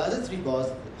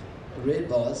 red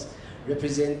bars,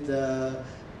 represent the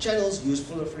channels used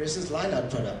for the fluorescence line-out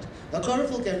product. Now,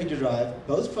 chlorophyll can be derived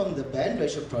both from the band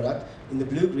ratio product in the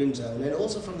blue-green zone and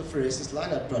also from the fluorescence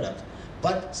line-out product,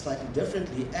 but slightly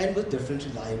differently and with different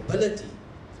reliability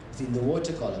within the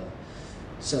water column.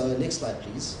 So, next slide,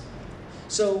 please.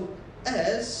 So,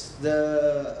 as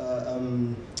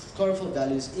the chlorophyll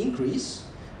values increase,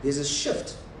 there's a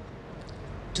shift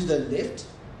to the left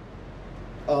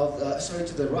of,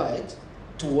 to the right,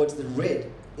 towards the red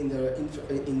in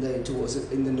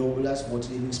the normalized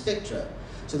water-leading spectra.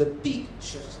 So the peak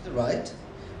shifts to the right.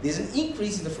 There's an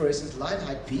increase in the fluorescence line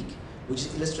height peak, which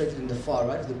is illustrated in the far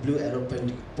right, the blue arrow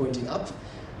pointing up.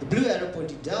 The blue arrow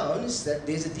pointing down is that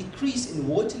there's a decrease in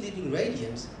water-leaving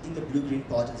radiance in the blue-green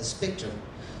part of the spectrum.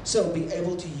 So being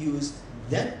able to use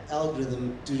that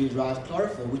algorithm to derive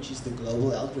chlorophyll, which is the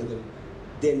global algorithm,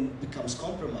 then becomes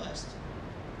compromised.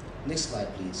 Next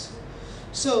slide, please.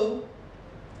 So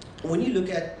when you look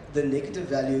at the negative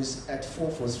values at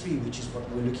 443, which is what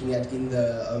we're looking at in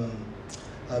the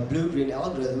blue-green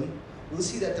algorithm, we'll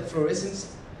see that the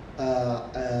fluorescence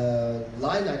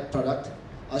line-out product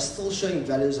are still showing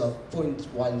values of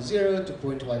 0.10 to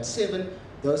 0.17.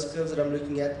 Those curves that I'm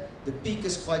looking at, the peak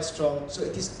is quite strong, so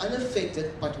it is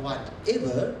unaffected by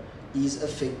whatever is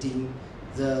affecting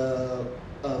the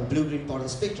blue-green part of the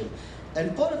spectrum.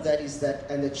 And part of that is that,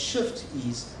 and that shift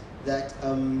is that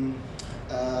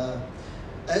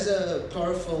as a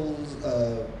chlorophyll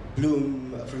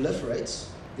bloom proliferates,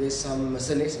 there's some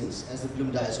senescence as the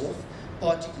bloom dies off,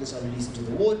 particles are released into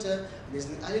the water, and there's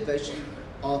an elevation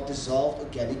of dissolved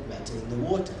organic matter in the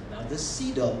water. Now this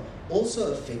CDOM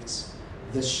also affects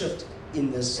the shift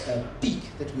in this peak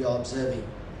that we are observing.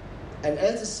 And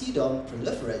as the CDOM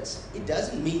proliferates, it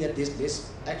doesn't mean that there's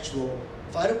less actual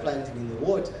phytoplankton in the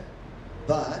water,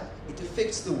 but it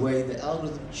affects the way the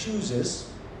algorithm chooses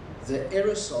the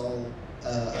aerosol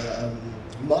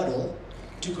model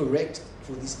to correct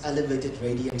for these elevated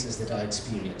radiances that are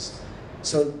experienced.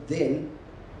 So then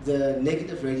the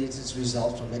negative radiances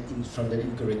result from that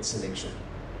incorrect selection.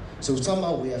 So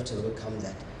somehow we have to overcome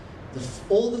that.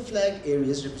 All the flag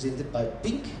areas represented by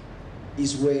pink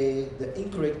is where the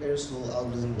incorrect aerosol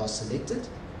algorithm was selected,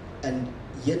 and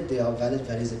yet there are valid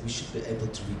values that we should be able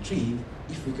to retrieve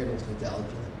if we can automate the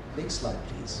algorithm. Next slide,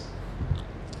 please.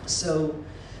 So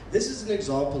this is an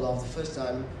example of the first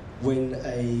time when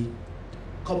a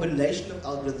combination of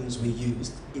algorithms were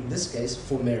used, in this case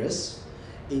for MERIS,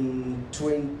 in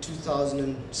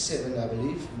 2007, I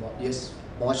believe, yes,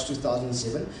 March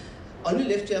 2007. On the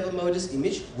left you have a MODIS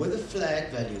image with the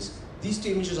flag values. These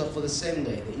two images are for the same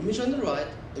day. The image on the right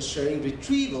is showing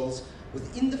retrievals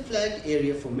within the flagged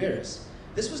area for MERIS.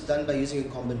 This was done by using a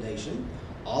combination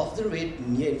of the red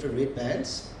near-infrared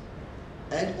bands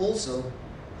and also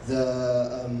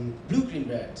the blue-green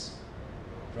bands,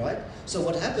 right? So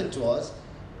what happened to us,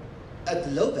 at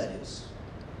the low values,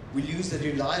 we use the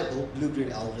reliable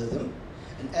blue-green algorithm,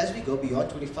 and as we go beyond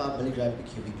 25 milligram per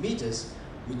cubic meters,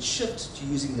 we shift to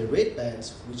using the red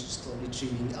bands, which is still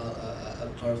retrieving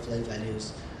chlorophyll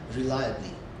values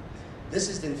reliably. This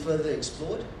is then further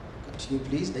explored. Continue,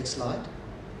 please. Next slide.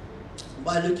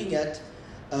 By looking at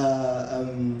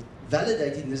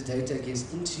validating this data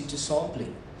against in situ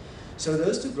sampling. So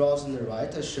those two graphs on the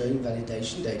right are showing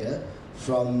validation data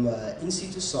from in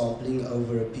situ sampling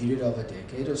over a period of a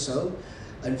decade or so,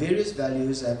 and various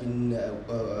values have been,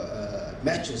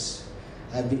 matches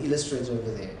have been illustrated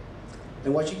over there.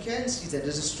 And what you can see is that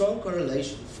there's a strong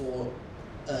correlation for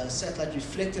satellite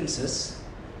reflectances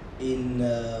in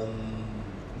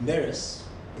MERIS,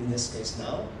 in this case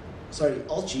now, sorry,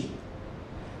 𝗔𝗔𝗥𝗦𝗘,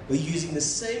 we're using the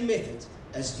same method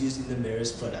as used in the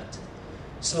MERIS product.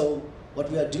 So what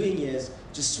we are doing here is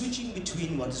just switching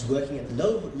between what is working at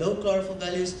low chlorophyll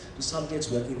values to something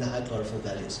that's working at the high chlorophyll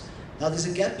values. Now there's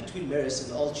a gap between MERIS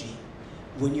and 𝗔𝗔𝗥𝗦𝗘.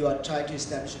 When you are trying to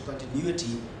establish a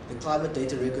continuity, the climate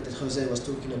data record that Jose was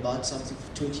talking about, something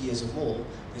for 20 years or more,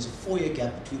 there's a 4-year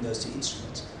gap between those two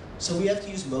instruments. So we have to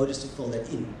use MODIS to fill that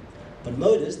in. But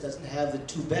MODIS doesn't have the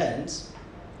 2 bands,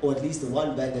 or at least the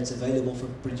 1 band that's available for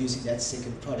producing that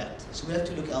second product. So we have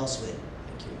to look elsewhere.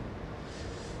 Thank you.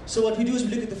 So what we do is we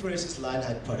look at the fluorescence line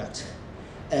height product.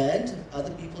 And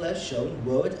other people have shown,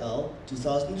 Woe et al.,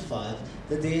 2005,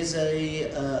 that there is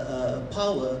a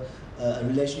power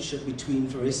relationship between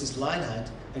fluorescence line height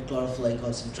and chlorophyll A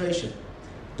concentration.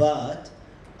 But,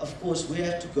 of course, we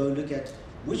have to go look at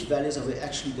which values are we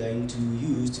actually going to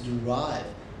use to derive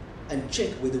and check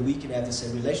whether we can have the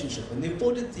same relationship. And the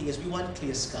important thing is we want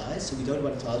clear skies, so we don't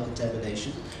want cloud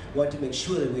contamination. We want to make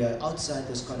sure that we are outside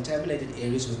those contaminated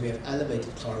areas where we have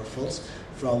elevated chlorophylls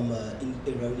from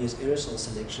erroneous aerosol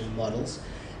selection models.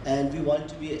 And we want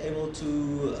to be able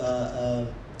to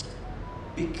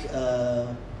pick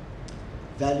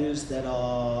values that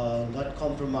are not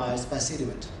compromised by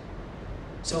sediment.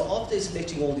 So after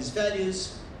selecting all these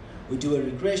values, we do a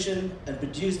regression and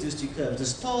produce these two curves. The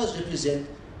stars represent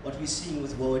what we're seeing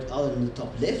with Woe et al. On the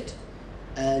top left,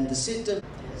 and the center.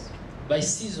 Yes. By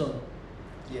season.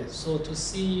 Yes. So to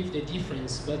see if the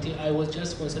difference, but I was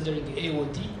just considering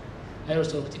AOD,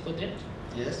 aerosol optical depth.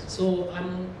 Yes. So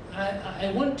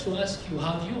I want to ask you,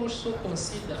 have you also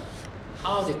considered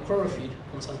how the chlorophyll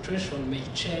concentration may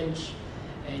change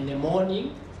in the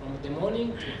morning, from the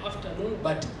morning to afternoon,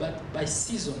 but by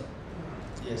season?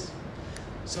 Yes.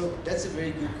 So that's a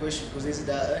very good question, because there's a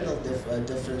diurnal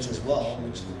difference as well,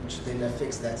 which then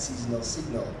affects that seasonal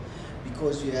signal,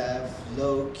 because you have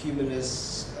low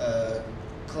cumulus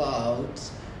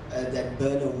clouds that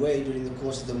burn away during the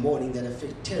course of the morning that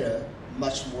affect Terra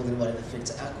much more than what it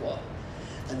affects Aqua.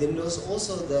 And then there's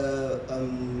also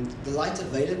the light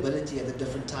availability at the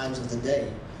different times of the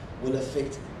day will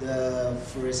affect the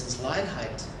fluorescence line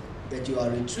height that you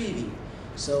are retrieving.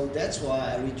 So that's why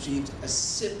I retrieved a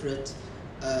separate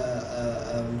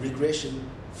regression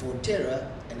for Terra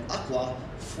and Aqua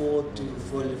for the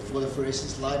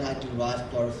fluorescence line height derived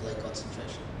chlorophyll A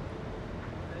concentration.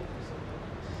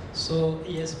 So,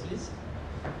 yes, please.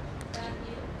 Thank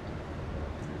you.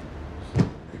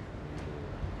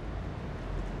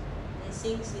 I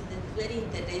think it's a very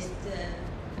interesting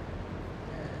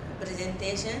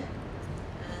presentation.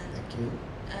 Thank you.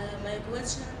 My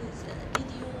question is, did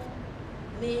you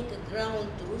make a ground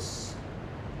truth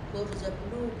for the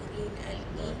blue-green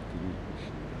algae,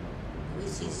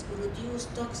 which is produce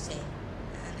toxin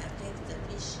and affect the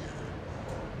fish?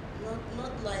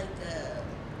 Not like a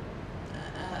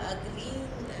green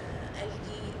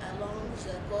algae along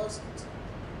the coast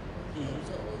of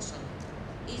the ocean.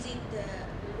 Is it the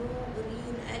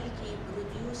blue-green algae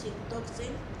producing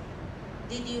toxin?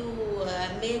 Did you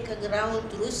make a ground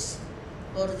truth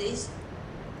for this?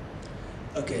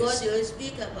 Okay. Because you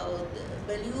speak about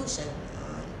pollution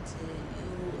and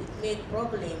it make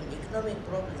problem, economic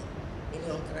problem in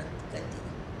your country.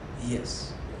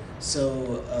 Yes.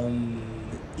 So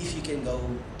if you can go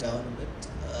down a bit,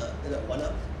 no, one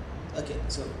up. Okay.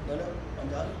 So no, one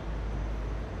down.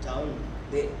 Down.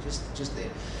 there, just there.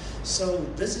 So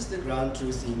this is the ground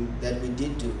truthing that we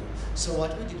did do. So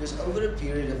what we did was, over a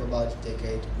period of about a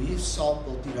decade, we've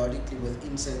sampled periodically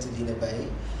within St. Helena Bay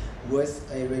with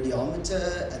a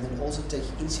radiometer, and then also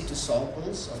taking in situ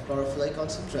samples of chlorophyll A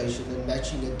concentration and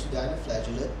matching it to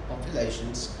dinoflagellate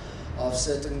populations of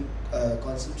certain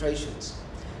concentrations.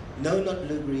 No, not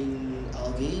blue-green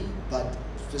algae, but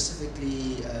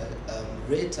specifically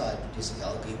red tide producing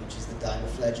algae, which is the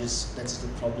dinoflagellus. That's the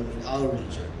problem in our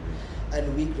region.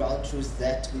 And we ground truth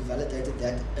that, we validated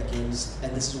that against,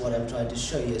 and this is what I'm trying to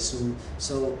show you.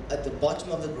 So at the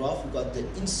bottom of the graph, we've got the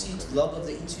in situ log of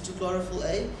the in situ chlorophyll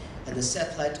A, and the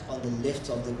satellite on the left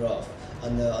of the graph,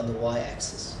 on the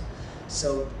y-axis.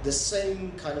 So the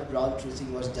same kind of ground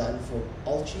truthing was done for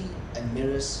algae and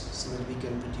mirrors, so that we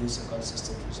can produce a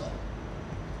consistent result.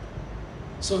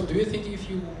 So do you think if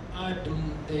you add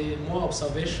the more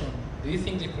observation, do you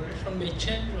think the correction may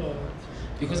change, or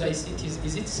because I see it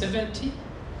is it 70?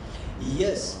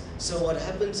 Yes. So what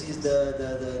happens is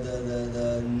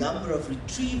the number of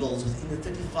retrievals within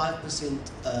the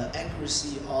 35%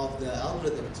 accuracy of the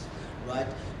algorithms, right,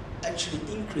 actually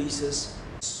increases.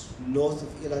 North of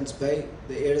Elands Bay,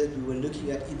 the area that we were looking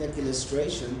at in that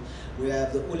illustration, we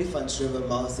have the Olifants River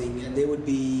mouthing, and there would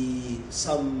be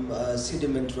some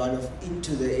sediment runoff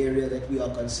into the area that we are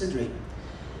considering.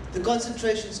 The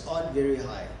concentrations aren't very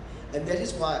high, and that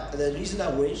is why the reason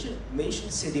I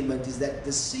mentioned sediment is that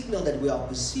the signal that we are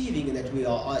perceiving and that we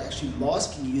are actually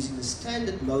masking using the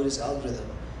standard modus algorithm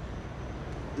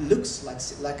looks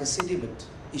like a sediment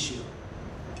issue.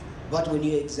 But when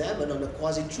you examine on a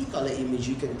quasi-true color image,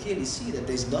 you can clearly see that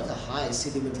there's not a high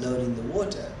sediment load in the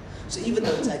water. So even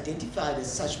though it's identified as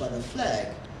such by the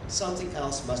flag, something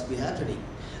else must be happening.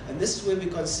 And this is where we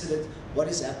considered what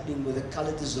is happening with the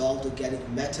color dissolved organic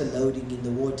matter loading in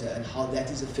the water and how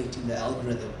that is affecting the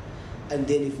algorithm. And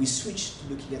then if we switch to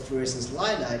looking at fluorescence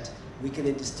lignite, we can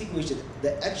then distinguish that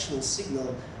the actual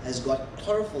signal has got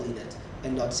chlorophyll in it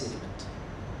and not sediment.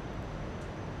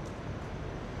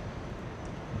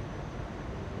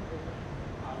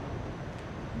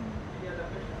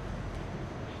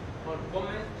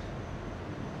 Comment?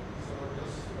 So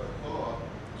just a follow-up.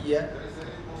 Yeah. There is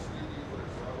any possibility, for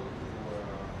example, to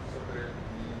separate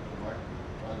between the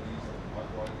microalgae and the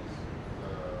macroalgae,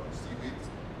 seaweed?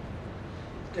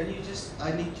 Can you just,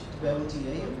 I need to be able to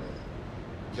hear you.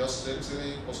 Just there is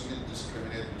any possibility to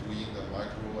discriminate between the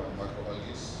micro and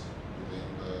macroalgae within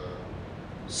the...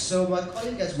 So my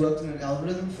colleague has worked on an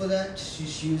algorithm for that.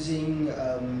 She's using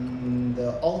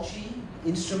the algae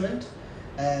instrument,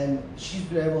 and she's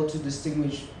been able to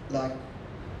distinguish like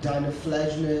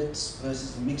dinoflagellates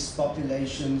versus mixed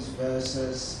populations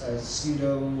versus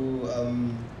pseudo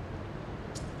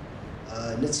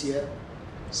Ntwali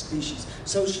species.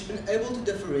 So she's been able to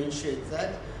differentiate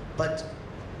that, but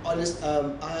I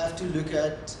have to look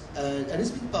at, and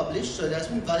it's been published, so that's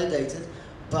been validated,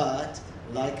 but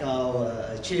like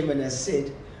our chairman has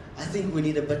said, I think we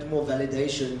need a bit more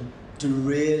validation to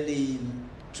really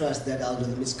trust that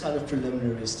algorithm. It's kind of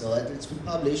preliminary still. It's been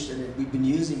published and we've been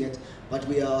using it, but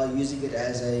we are using it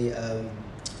as a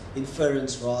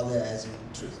inference rather as in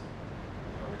truth.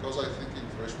 Because I think in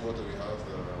freshwater we have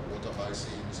the water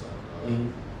hyacinths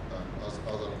and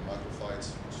other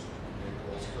macrophytes which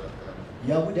make also that kind of...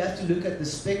 Yeah, we'd have to look at the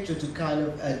spectra to kind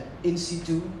of in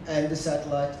situ and the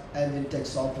satellite and then take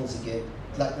samples again,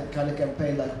 like the kind of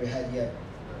campaign like we had here.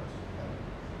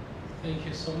 Thank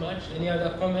you so much. Any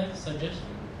other comments, suggestions?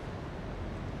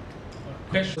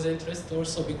 Question was interested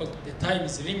also because the time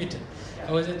is limited. Yeah.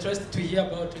 I was interested to hear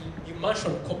about, you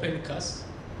mentioned Copernicus.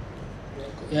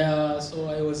 Yeah, so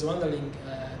I was wondering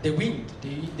the wind,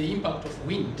 the impact of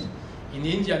wind in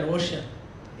the Indian Ocean,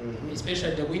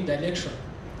 especially the wind direction.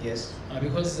 Yes.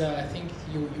 Because I think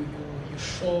you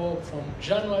show from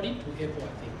January to April,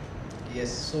 I think. Yes.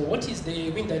 So what is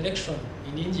the wind direction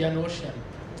in the Indian Ocean?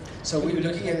 So we were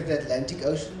looking at the Atlantic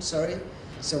Ocean, sorry.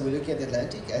 So we're looking at the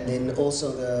Atlantic, and then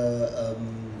also the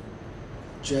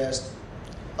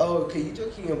oh, okay, you're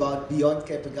talking about beyond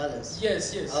Cape Agulhas.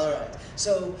 Yes, yes. All right.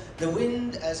 So the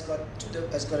wind has got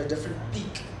a different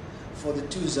peak for the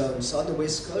two zones. So on the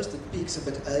west coast, it peaks a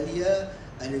bit earlier,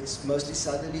 and it's mostly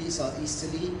southerly,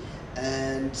 southeasterly,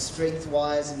 and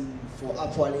strength-wise, and for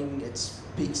upwelling, it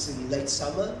peaks in late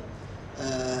summer.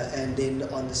 And then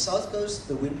on the south coast,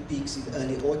 the wind peaks in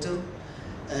early autumn.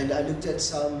 And I looked at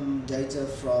some data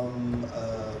from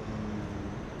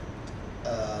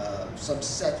some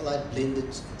satellite blended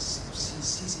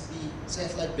CCP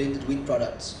satellite blended wind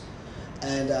products,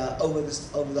 and over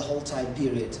the whole time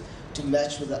period. to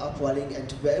match with the upwelling and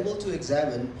to be able to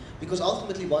examine, because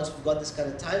ultimately once we've got this kind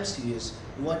of time series,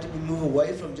 we want to move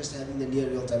away from just having the near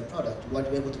real-time product. We want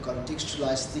to be able to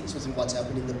contextualize things within what's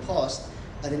happened in the past,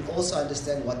 and then also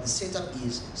understand what the setup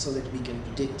is so that we can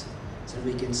predict. So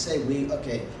we can say,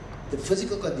 okay, the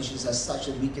physical conditions are such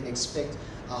that we can expect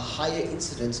a higher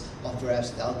incidence of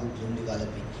perhaps the algal bloom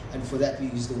developing. And for that we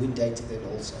use the wind data then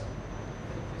also.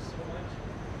 Thank you so much.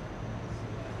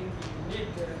 I think we need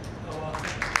our...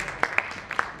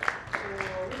 So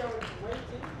we are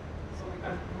waiting, so we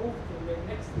can move to the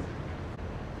next.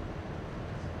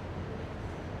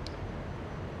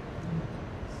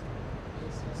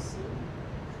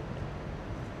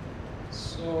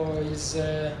 So it's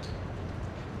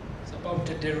about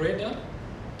the radar,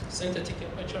 synthetic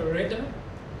aperture radar.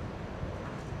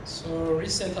 So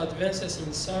recent advances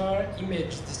in SAR,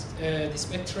 image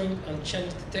spectrum, and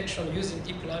change detection using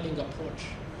deep learning approach.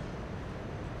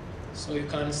 So you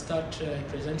can start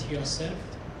presenting yourself.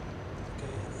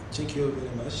 Okay. Thank you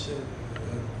very much.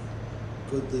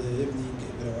 Good evening,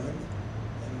 everyone.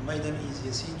 My name is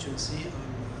Esaie.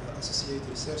 I'm associate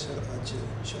researcher at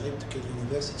𝗔𝗔𝗥𝗦𝗘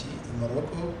University in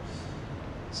Morocco.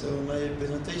 So my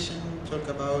presentation talk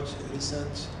about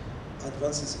recent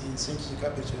advances in synthetic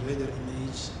aperture radar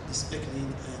image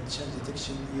speckling and change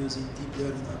detection using deep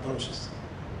learning approaches.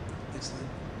 Next slide.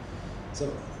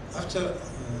 So after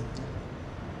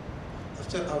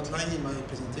outlining my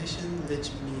presentation,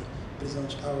 let me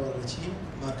present our team,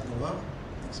 Marc Noah.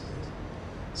 Next slide.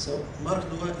 So Marc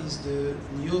Noah is the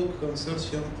new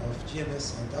consortium of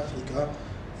GMS and Africa,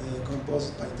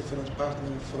 composed by different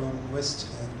partners from west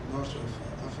and north of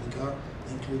Africa,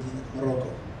 including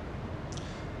Morocco.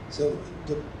 So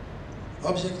the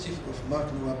objective of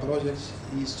Marc Noah project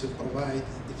is to provide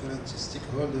different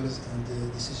stakeholders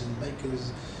and decision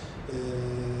makers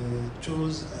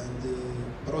tools and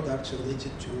products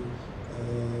related to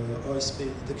oil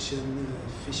spill detection,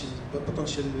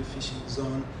 potential fishing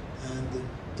zone, and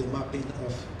the mapping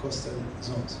of coastal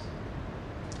zones.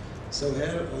 So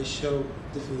here I show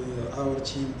our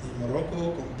team in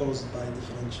Morocco, composed by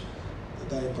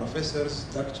professors,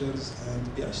 doctors,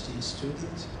 and PhD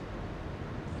students.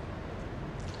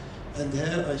 And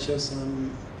here I show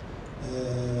some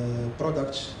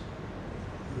products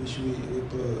which we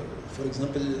for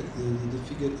example, the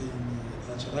figure in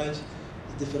at right,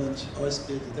 the different oil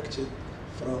spill detected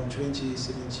from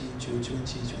 2017 to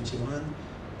 2021,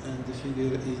 and the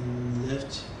figure in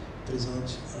left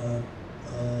presents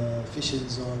a fishing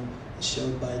zone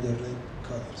shown by the red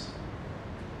colors.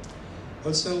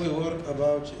 Also, we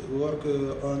work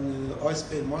on oil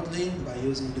spill modeling by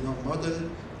using GNOME model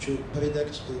to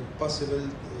predict the possible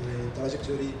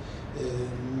trajectory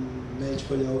may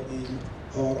follow in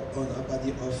or on a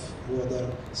body of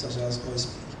water such as oil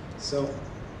spill. So,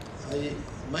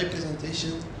 my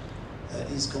presentation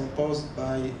is composed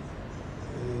by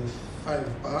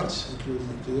 5 parts, including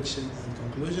introduction and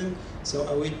conclusion. So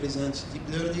I will present deep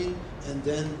learning, and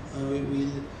then I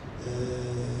will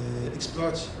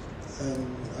exploit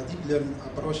a deep learning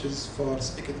approaches for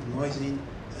speculative noising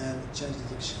and change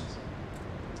detection.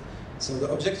 So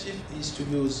the objective is to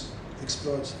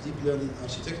exploit deep learning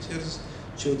architectures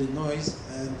to the noise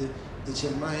and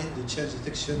determine the change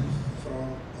detection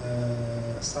from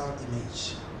SAR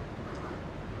image.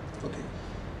 Okay,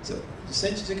 so the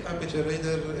synthetic aperture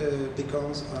radar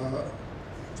becomes a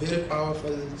very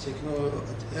powerful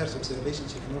Earth observation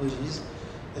technologies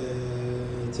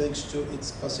thanks to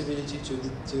its possibility to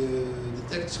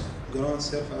detect ground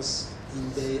surface in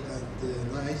day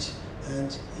and night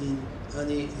and in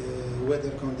any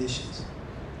weather conditions.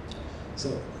 So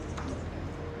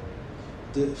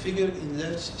the figure in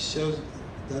left shows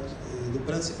that the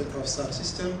principle of SAR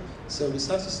system. So the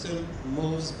SAR system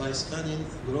moves by scanning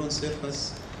ground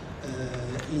surface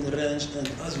in range and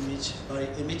azimuth by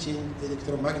emitting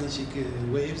electromagnetic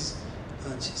waves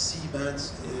at C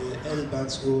bands, L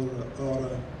bands,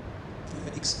 or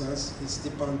X bands. It's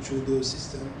depends to the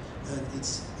system and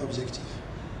its objective.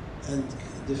 And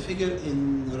the figure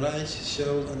in right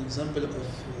shows an example of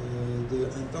the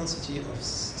intensity of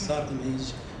SAR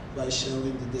image by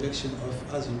showing the direction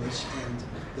of azimuth and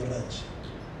the range.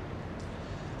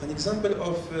 An example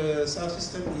of SAR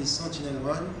system is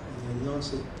Sentinel-1,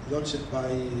 launched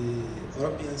by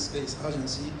European Space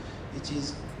Agency. It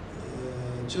is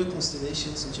 2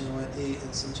 constellations, Sentinel-1A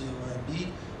and Sentinel-1B,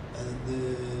 and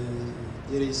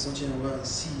there is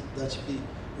Sentinel-1C that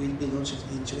will be launched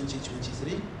in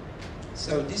 2023.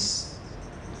 So this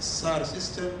SAR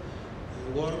system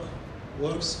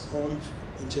works on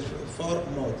 4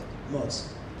 modes.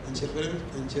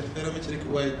 interferometric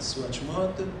wide swatch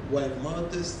mode, wide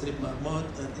mode, strip map mode,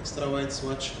 and extra wide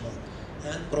swatch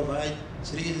mode, and provide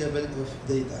 3 levels of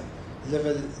data.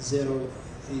 Level 0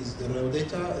 is the raw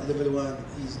data, level 1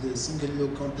 is the single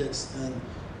loop complex and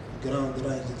ground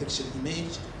range detection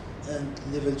image, and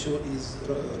level 2 is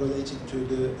related to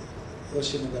the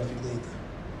oceanographic data.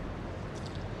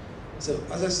 So,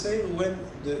 as I say, when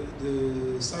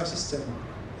the SAR system,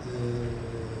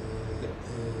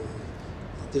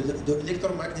 the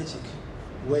electromagnetic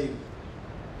wave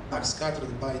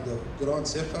backscattered by the ground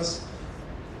surface,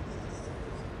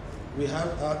 we have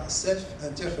a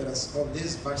self-interference of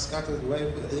these backscattered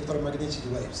electromagnetic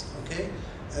waves, okay?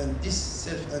 And this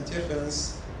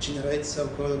self-interference generates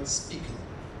so-called speckle.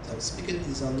 So speckle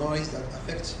is a noise that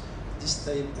affects this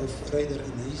type of radar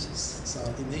images,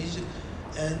 SAR image,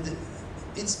 and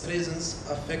its presence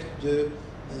affects the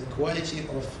quality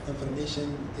of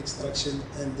information extraction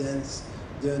and then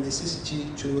the necessity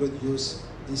to reduce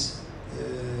this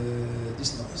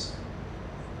noise.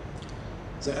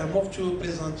 So I move to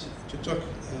talk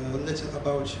a little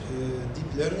about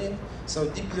deep learning. So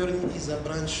deep learning is a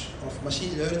branch of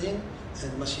machine learning,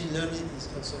 and machine learning is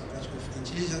also a branch of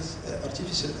intelligence,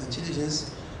 artificial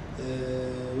intelligence,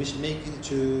 which make it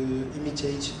to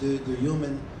imitate the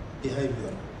human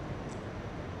behavior.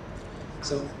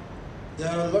 So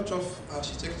there are a lot of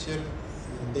architecture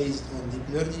based on deep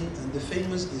learning, and the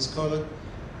famous is called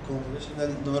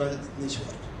convolutional neural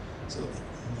network.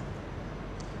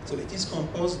 So it is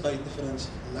composed by different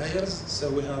layers.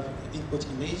 So we have input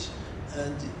image,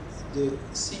 and the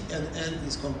CNN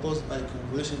is composed by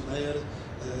convolution layer,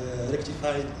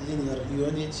 rectified linear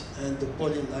unit, and the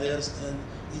poly layers, and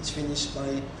it's finished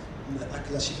by a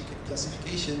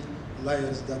classification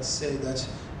layers that say that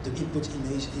the input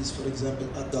image is, for example,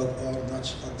 a dog or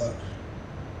not a dog.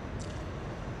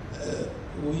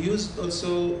 We use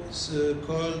also the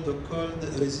called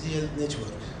residual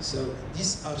network. So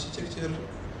this architecture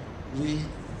will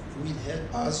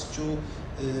help us to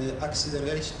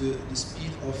accelerate the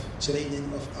speed of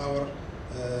training of our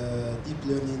deep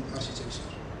learning architecture.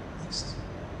 Next.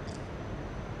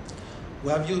 We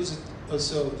have used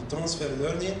also the transfer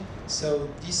learning. So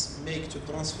this makes to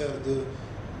transfer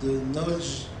the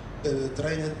knowledge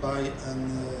trained by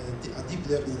a deep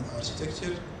learning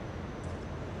architecture.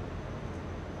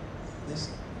 Yes.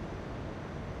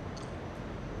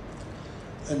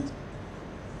 And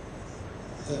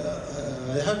I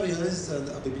have realized that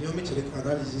a bibliometric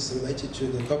analysis related to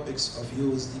the topics of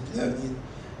use deep learning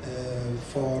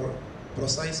for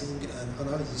processing and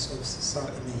analysis of SAR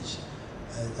image.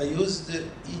 And I used the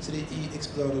E3E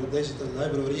Explorer digital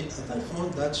library, and I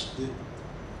found that the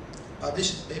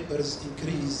published papers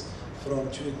increased from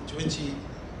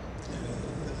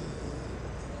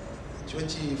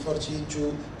 2014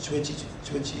 to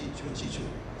 2022.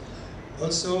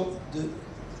 Also,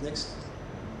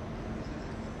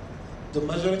 the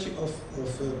majority of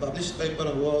published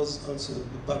paper was also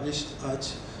published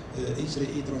at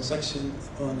E3E transaction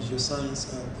on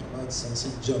Geoscience and Advanced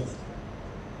Science Journal.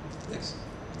 Next.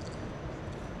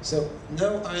 So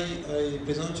now I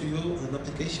present to you an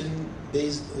application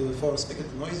based for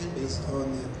speculative noising based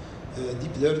on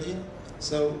deep learning.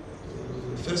 So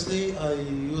firstly, I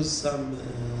use some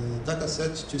data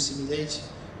set to simulate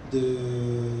the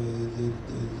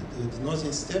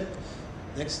noising step.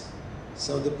 Next.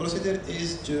 So the procedure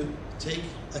is to take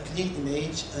a clean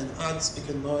image and add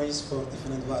speckle noise for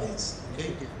different variants.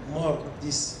 Okay. More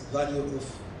this value of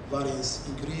variance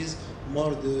increase,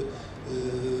 more the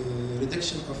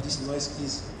reduction of this noise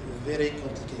is very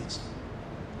complicated.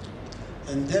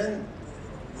 And then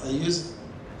I use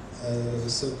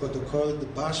so-called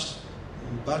batch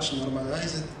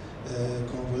normalized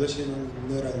convolutional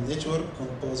neural network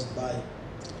composed by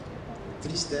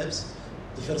 3 steps.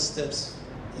 The first steps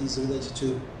is related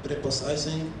to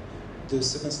preprocessing. The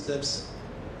second steps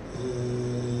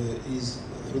is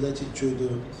related to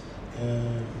the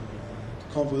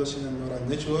convolutional neural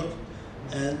network,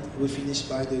 and we finish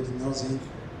by the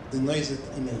noised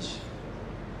image.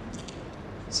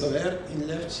 So here in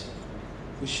left,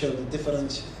 we show the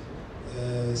different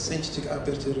synthetic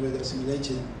aperture radar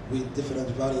simulated with different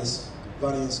variants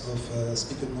of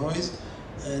speckle noise,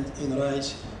 and in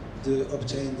right, the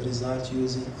obtained result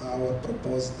using our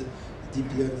proposed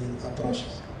deep learning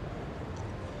approaches.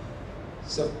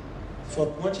 So, for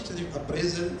quantitative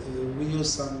appraisal, we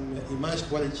use some image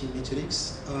quality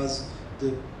metrics as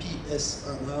the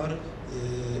PSNR,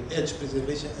 edge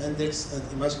preservation index, and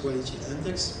image quality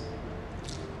index.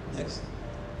 Next.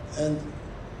 And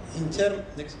in term,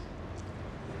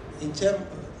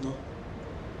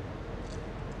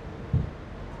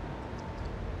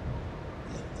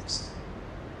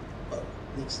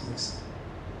 Next.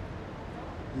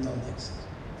 No, next.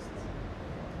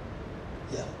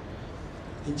 Yeah.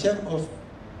 In terms of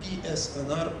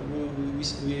PSNR,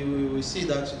 we see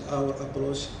that our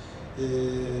approach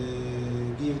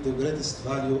give the greatest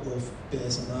value of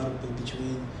PSNR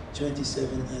between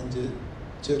 27 and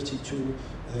 32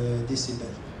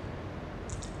 decibel.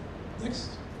 Next.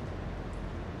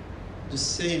 The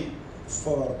same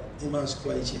for image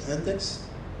quality index.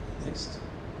 Next.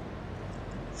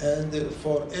 And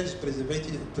for edge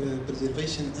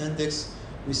preservation index,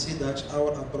 we see that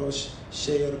our approach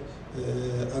share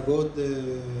a good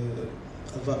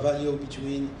value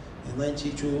between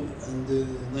 92 and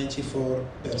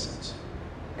 94%.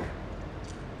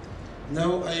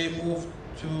 Now I move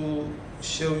to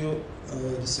show you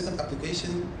the second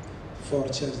application for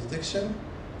change detection.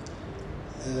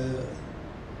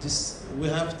 We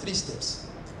have 3 steps.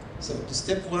 So the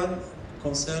step 1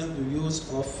 concerns the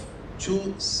use of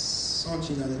 2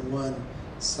 Sentinel-1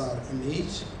 SAR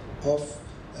image of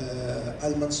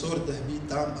Al-Mansour Dahbi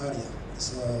Dam area.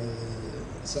 It's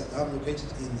a dam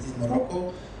located in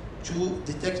Morocco to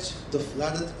detect the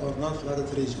flooded or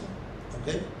non-flooded region.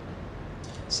 Okay?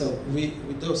 So we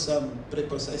do some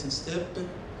pre-processing step,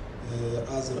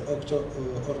 as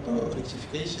ortho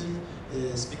rectification,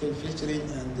 speckle filtering,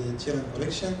 and terrain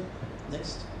correction.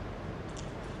 Next.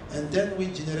 And then we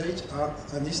generate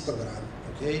an histogram,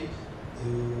 okay,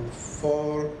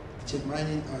 for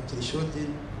determining a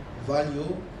thresholding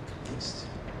value. Next.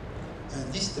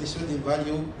 And this thresholding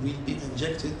value will be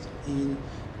injected in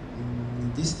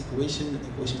this equation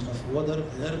of water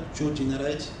here to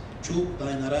generate 2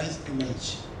 binarized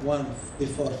images, one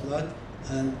before flood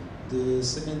and the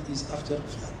second is after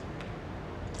flood.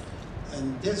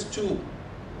 And these 2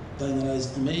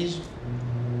 binarized images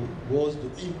was the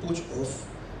input of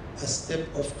a step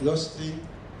of clustering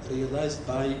realized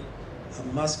by a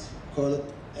mask called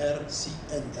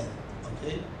RCNN.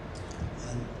 Okay?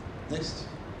 And next.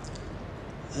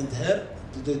 And here,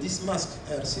 this mask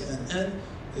RCNN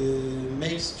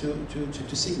makes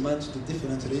to segment the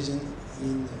different regions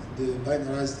in the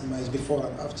binarized image before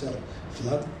and after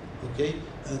flood. Okay?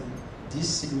 And this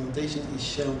segmentation is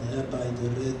shown here by the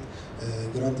red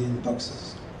grounding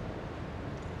boxes.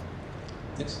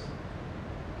 Next.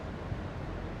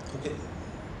 Okay.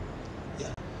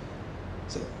 Yeah.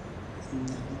 So.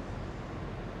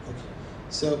 Okay.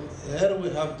 So here we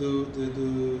have the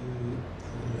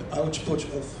output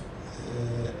of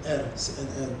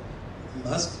RCNN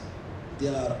mask. They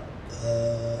are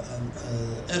an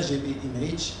RGB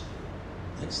image.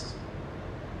 Next.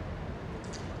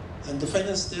 And the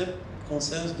final step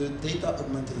concerns the data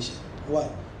augmentation. Why?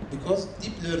 Because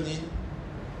deep learning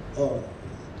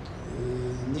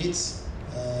needs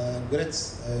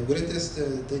greatest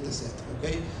data set.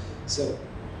 Okay, so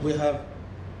we have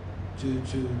to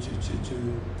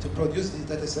produce the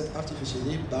data set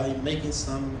artificially by making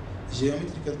some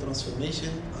geometrical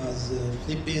transformation as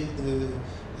flipping,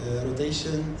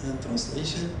 rotation, and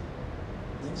translation.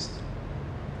 Next.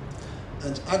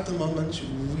 And at the moment,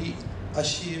 we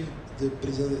achieve the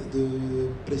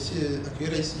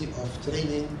accuracy of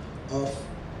training of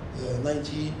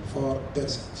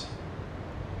 94%.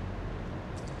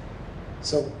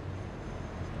 So,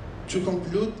 to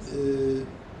conclude,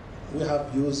 we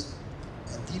have used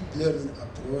a deep learning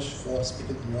approach for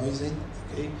speckle denoising,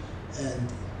 okay, and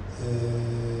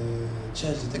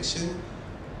change detection.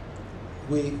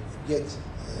 We get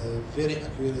very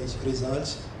accurate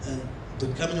results, and the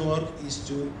coming work is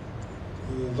to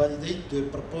validate the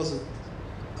proposed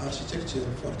architecture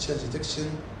for change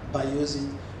detection by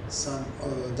using some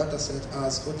dataset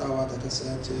as Ottawa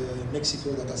dataset,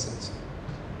 Mexico dataset.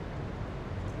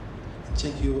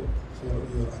 Thank you for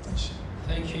your attention.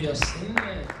 Thank you, Yasin.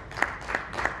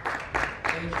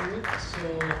 Thank you. So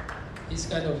this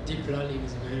kind of deep learning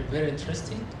is very, very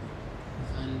interesting,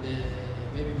 and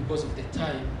maybe because of the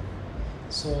time.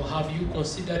 So have you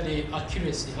considered the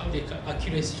accuracy, how the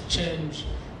accuracy change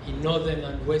in Northern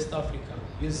and West Africa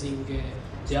using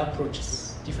the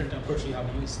approaches, different approaches you have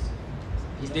used?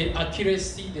 Is the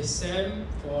accuracy the same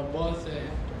for both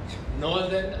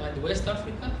Northern and West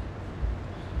Africa?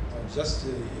 Just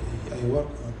I work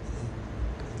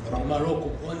in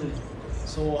Morocco only.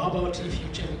 So how about if you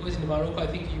check, because in Morocco I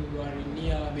think you are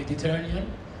near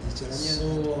Mediterranean.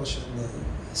 Ocean.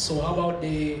 So how about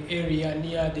the area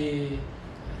near the,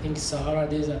 I think, Sahara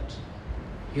Desert?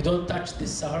 You don't touch the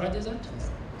Sahara Desert?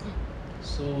 No.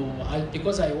 So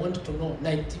because I want to know,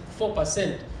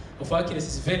 94% of accuracy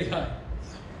is very high.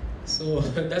 So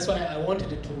that's why I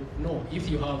wanted to know if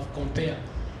you have compared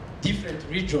different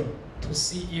regions to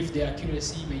see if the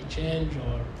accuracy may change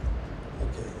or.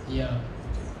 Okay. Yeah.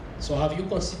 Okay. So have you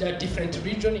considered different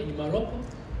region in Morocco?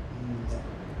 No.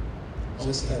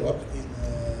 Just I work in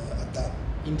Adab.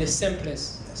 In the same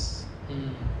place? Yes.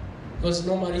 Because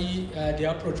normally the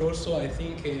approach also, I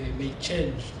think, may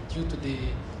change due to the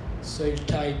soil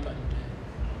type and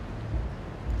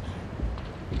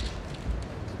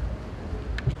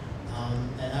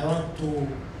and I want to,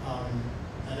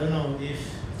 I don't know if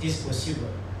it is possible,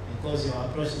 because your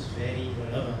approach is very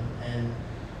relevant and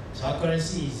the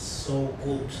accuracy is so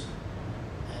good.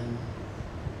 And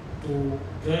to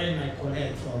join my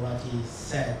colleague for what he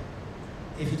said,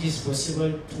 if it is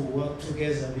possible to work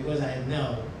together, because I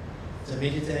know the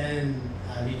Mediterranean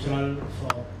littoral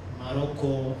for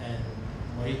Morocco and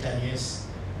Mauritanians,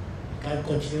 we can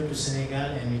continue to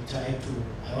Senegal and we try to,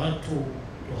 I want to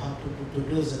have to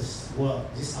do this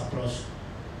work, this approach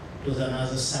to the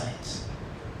other side,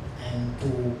 and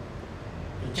to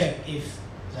check if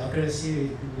the accuracy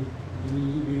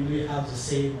will have the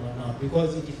same or not,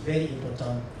 because it is very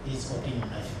important, his opinion,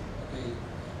 I think.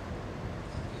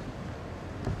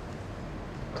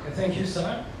 Okay, thank you,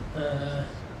 sir.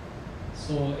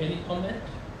 So, any comment?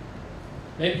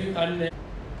 Maybe you can.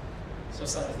 So,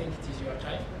 sir, I think it is your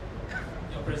time.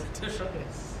 Your presentation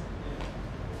is.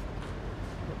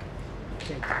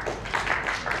 Okay.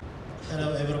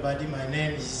 Hello, everybody. My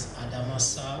name is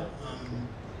Adamassa. I'm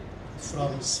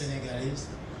from Senegal.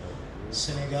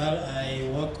 I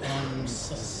work on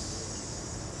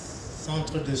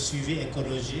Centre de Suivi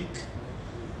Écologique.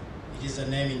 It is the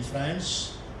name in French.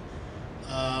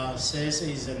 CES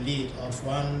is the lead of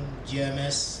one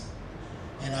GMS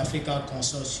and Africa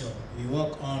consortium. We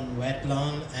work on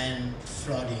wetland and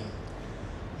flooding.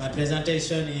 My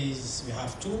presentation is, we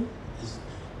have two,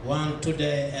 one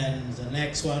today and the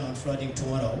next one on flooding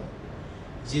tomorrow.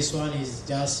 This one is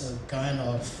just a kind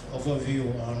of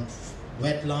overview on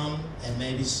wetland and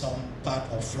maybe some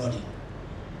part of flooding.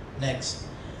 Next.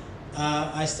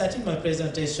 I started my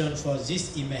presentation for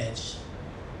this image.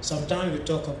 Sometimes we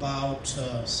talk about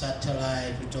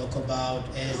satellite, we talk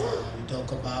about Esaie, we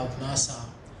talk about NASA.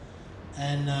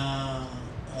 And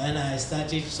when I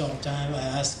started sometime, I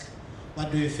asked,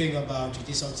 what do you think about it?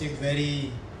 It's something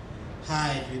very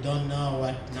high. We don't know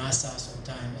what NASA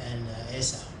sometimes and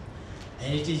Esaie.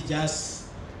 And it is just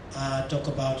talk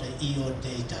about EO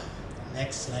data.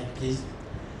 Next slide, please.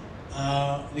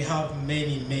 We have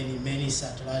many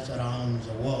satellites around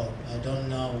the world. I don't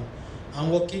know. I'm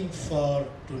working to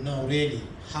know really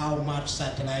how much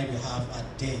satellite we have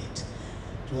at date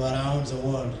to around the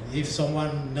world. If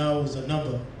someone knows the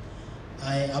number,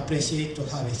 I appreciate to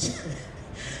have it.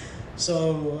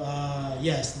 So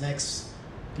yes, next,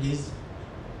 please.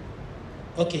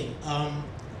 Okay,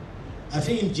 I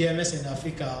think in GMS in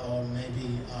Africa, or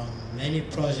maybe many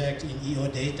projects in EO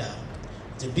data,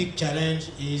 the big challenge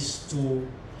is to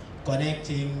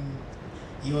connecting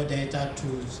EO data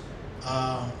to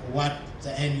what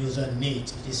the end user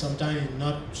needs. It is sometimes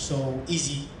not so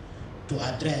easy to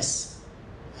address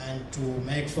and to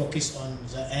make focus on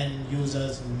the end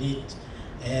user's need.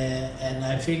 And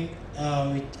I think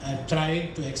I'm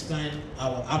trying to explain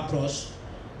our approach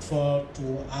to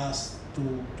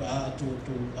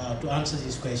answer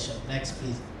this question. Next,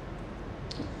 please.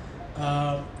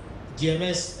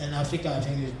 GMS and Africa, I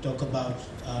think we talk about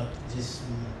this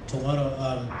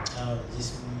tomorrow,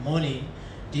 this morning.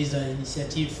 This is an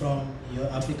initiative from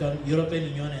European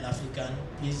Union and African.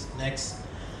 Please, next.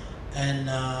 And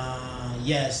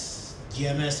yes,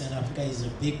 GMS and Africa is a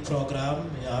big program.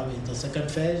 We are in the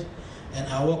second phase. And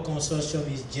our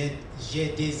consortium is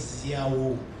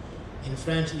𝗔𝗔𝗥𝗦𝗘. In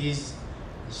French is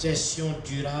Gestion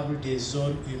durable des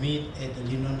zones humides et de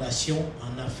l'inondation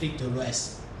en Afrique de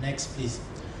l'Ouest. Next, please.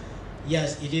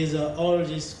 Yes, it is all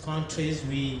these countries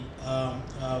we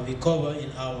cover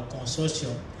in our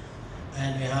consortium.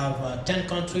 And we have 10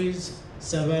 countries,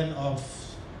 7 of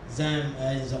them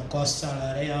is a coastal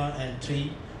area and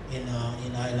 3 in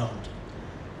island.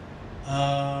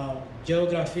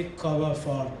 Geographic cover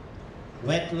for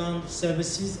wetland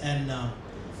services and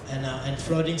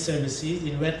flooding services.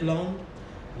 In wetland,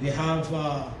 we have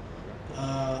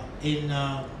in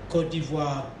Côte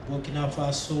d'Ivoire, Burkina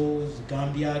Faso,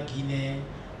 Gambia, Guinea,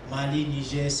 Mali,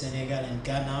 Niger, Senegal, and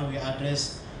Ghana. We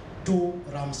address 2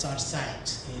 Ramsar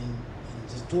sites. In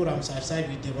the 2 Ramsar sites,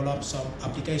 we develop some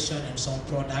application and some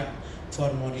product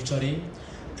for monitoring.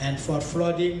 And for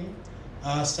flooding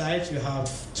sites, we have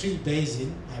 3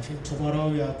 basins. I think tomorrow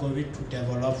we are going to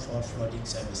develop for flooding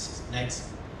services. Next.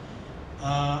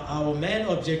 Our main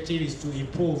objective is to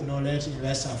improve knowledge in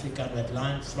West African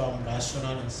wetlands from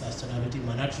rational and sustainability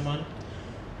management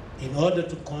in order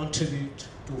to contribute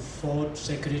to food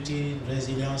security,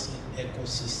 resilience in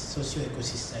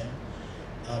socio-ecosystem,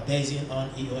 based on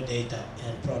EO data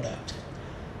and product.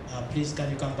 Please, can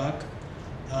you come back?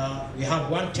 We have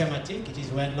one thematic, it is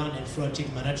wetland and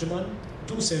flooding management.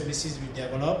 2 services we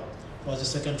develop for the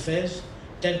second phase,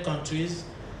 10 countries.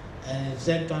 And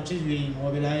 10 countries we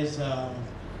mobilize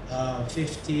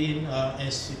 15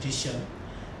 institutions.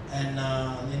 And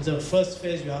in the first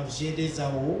phase we have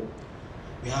𝗔𝗔𝗥𝗦𝗘.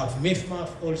 We have MIFMAF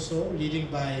also, leading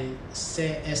by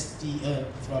CSTE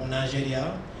from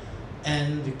Nigeria.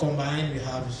 And we combine, we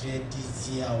have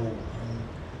𝗔𝗔𝗥𝗦𝗘.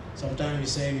 Sometimes we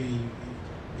say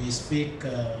we speak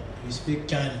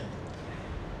China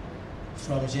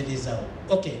from 𝗔𝗔𝗥𝗦𝗘.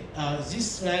 Okay,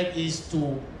 this slide is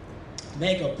to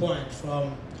make a point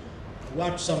from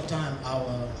what sometimes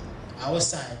our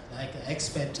side, like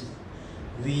expert,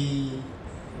 we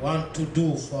want to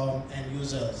do from end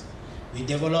users. We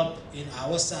develop in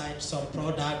our side some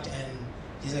product and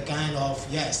it's a kind of,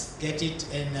 yes, get it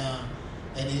and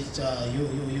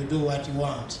you do what you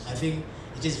want. I think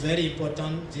it is very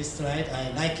important, this slide,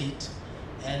 I like it.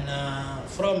 And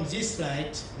from this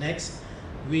slide, next,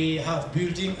 we have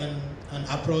building an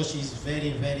approach is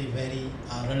very, very, very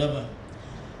relevant.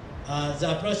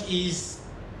 The approach is,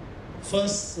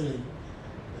 firstly,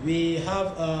 we have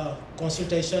a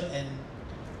consultation and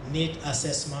need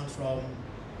assessment from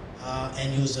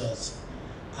end users.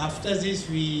 After this,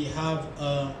 we have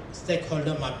a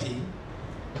stakeholder mapping,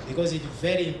 because it's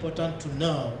very important to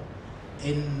know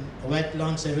in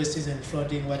wetland services and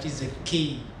flooding what is the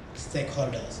key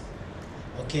stakeholders.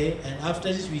 Okay, and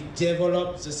after this, we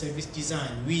develop the service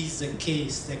design with the key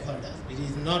stakeholders. It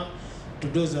is not to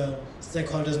do the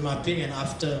stakeholders mapping and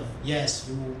after, yes,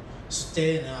 you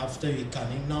stay and after we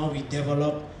coming. Now we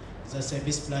develop the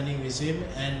service planning with him,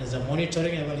 and the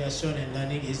monitoring, evaluation, and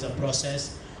learning is a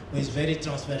process which is very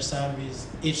transversal with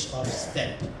each of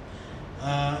step.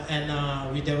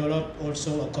 We develop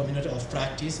also a community of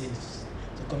practice.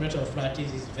 The community of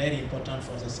practice is very important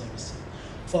for the service.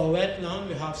 For wetland,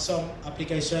 we have some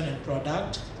application and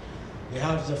product. We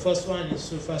have the first one is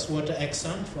surface water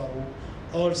exam for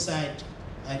all sites.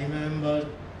 I remember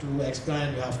to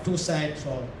explain, we have 2 sites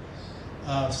for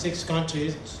 6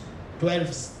 countries,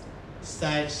 12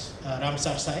 sites,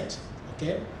 Ramsar sites,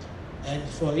 okay? And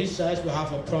for each site, we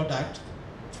have a product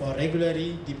for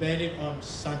regularly, depending on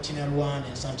Sentinel-1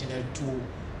 and Sentinel-2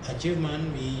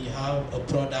 achievement, we have a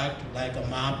product like a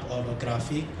map or a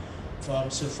graphic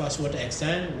from surface water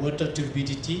extent, water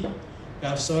turbidity. We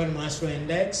have soil moisture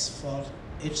index for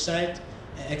each site,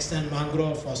 extent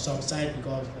mangrove for some site,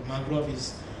 because the mangrove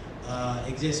is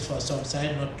exists for some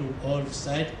site, not to all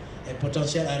site. A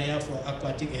potential area for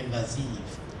aquatic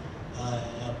invasive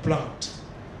plant.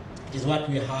 It is what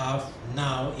we have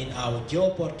now in our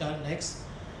geoportal. Next.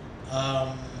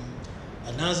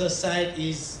 Another side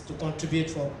is to contribute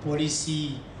for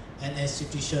policy and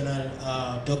institutional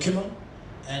document,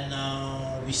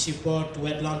 and we support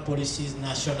wetland policies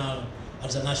national at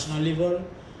the national level.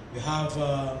 We have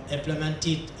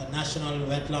implemented a national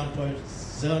wetland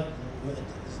policy.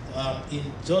 In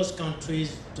those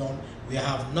countries, we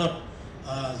have not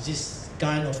this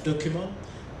kind of document,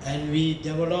 and we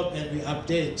develop and we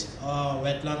update our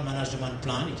wetland management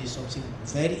plan. It is something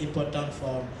very important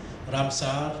for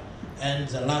Ramsar. And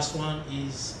the last one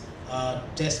is a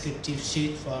descriptive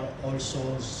sheet for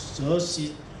also those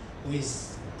sheets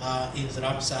with in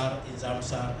Ramsar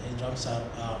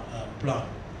plan.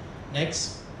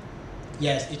 Next.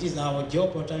 Yes, it is our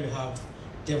geoportal we have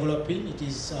developing. It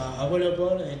is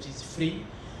available and it is free.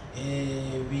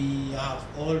 We have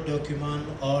all document,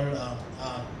 all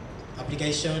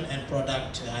application and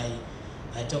product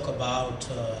I talked about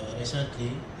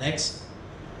recently. Next.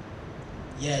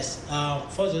 Yes,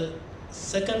 for the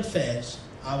second phase,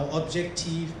 our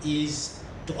objective is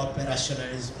to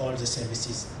operationalize all the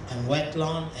services and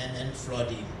wetland and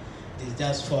flooding.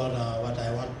 That's for what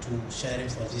I want to share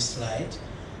for this slide.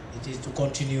 It is to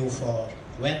continue for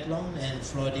wetland and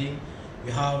flooding.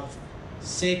 We have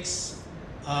 6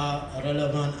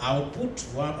 relevant output,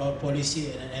 1 our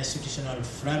policy and institutional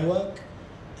framework,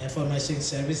 information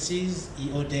services,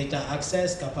 EO data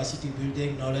access, capacity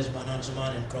building, knowledge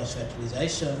management, and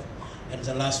cross-fertilization. And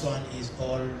the last one is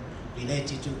all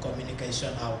related to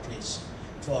communication outreach.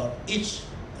 For each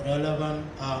relevant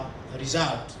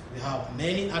result, we have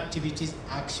many activities,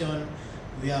 action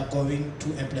we are going to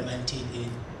implement it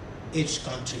in each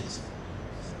country.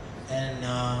 And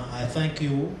I thank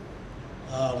you.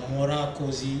 Mora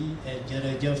Kozi and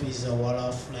𝗔𝗔𝗥𝗦𝗘 is a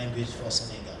Wolof language for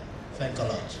Senegal. Thank you a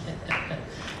lot.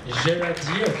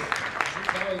 𝗔𝗔𝗥𝗦𝗘. Is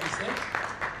that how you say?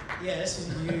 Yes,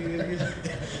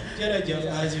 𝗔𝗔𝗥𝗦𝗘,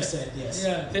 as you said, yes.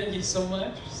 Yeah, thank you so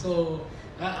much. So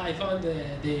I found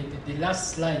the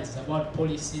last slides about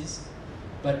policies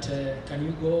But can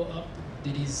you go up?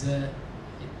 There is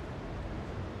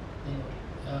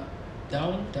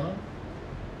down.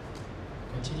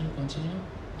 Continue.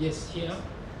 Yes, here.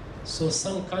 So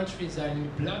some countries are in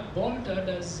black bold,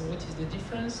 others, what is the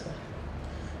difference?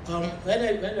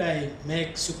 When I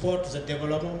make support the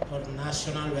development of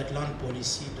national wetland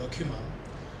policy document,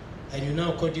 and you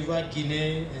know Côte d'Ivoire,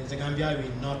 Guinea, and the Gambia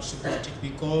will not support it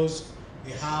because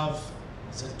we have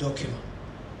the document.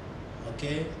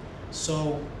 Okay,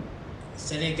 so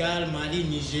Senegal, Mali,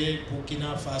 Niger,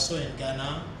 Burkina Faso, and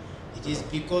Ghana, it is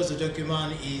because the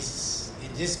document is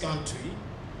in this country,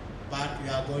 but we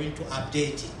are going to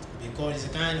update it because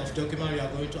it's a kind of document we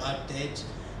are going to update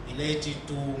related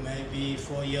to maybe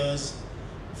 4 years,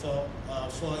 for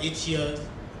each year,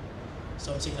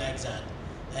 something like that.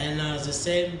 And the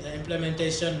same, the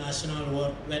implementation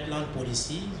national wetland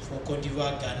policy for Côte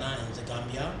d'Ivoire, Ghana, and the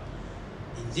Gambia.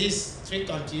 In these 3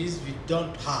 countries, we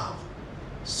don't have.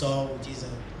 So it is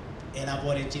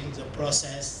elaborating the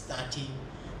process, starting,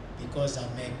 because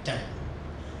that make time.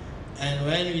 And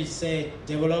when we say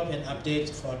develop and update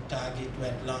for target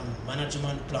wetland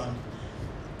management plan,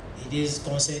 it is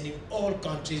concerning all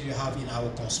countries we have in our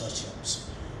consortiums.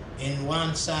 In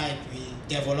one side, we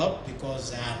develop because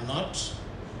they are not.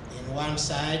 In one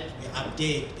side, we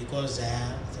update because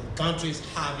the countries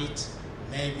have it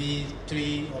maybe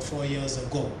 3 or 4 years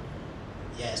ago.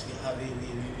 Yes,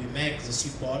 we make the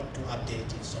support to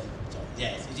update it. So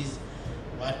yes, it is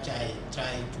what I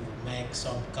try to make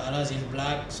some colors in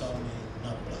black, some in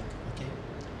not black. Okay.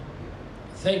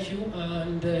 Thank you.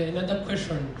 And another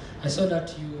question. I saw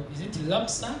that is it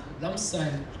Ramsar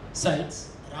sites?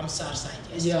 Ramsar site,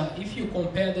 yes. Yeah, if you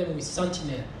compare them with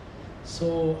Sentinel.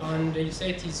 So, and you say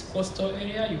it is coastal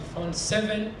area, you found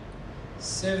seven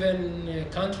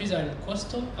countries are in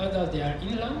coastal, others they are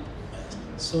inland.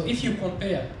 So if you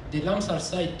compare the Ramsar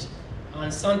site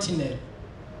and Sentinel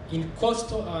in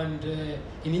coastal and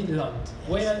in inland, yes,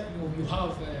 where you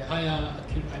have a higher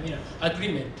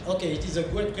agreement? Okay, it is a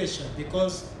great question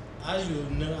because as you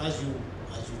know, as you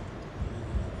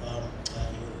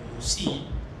see,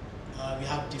 we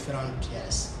have different,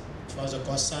 yes, for the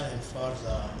coastal and for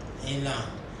the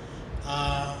inland.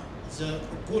 The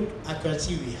good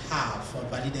accuracy we have for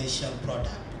validation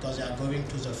product, because we are going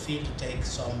to the field to take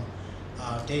some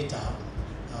data,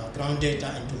 ground data,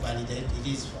 and to validate, it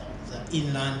is for the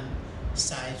inland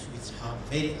sites which have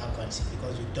very accuracy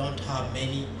because we don't have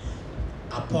many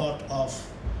port of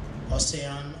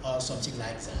ocean or something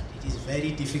like that. It is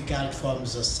very difficult from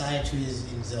the site which is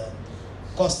in the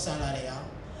coastal area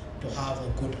to have a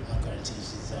good accuracy.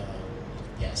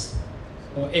 Yes.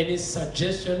 Or any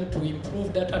suggestion to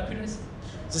improve that accuracy?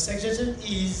 The suggestion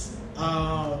is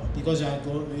because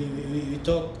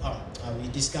we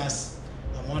discuss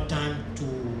more time to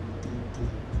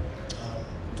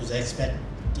the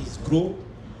expertise group.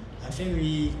 I think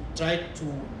we try to,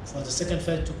 for the second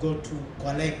phase, to go to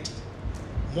collect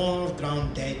more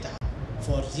ground data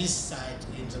for this site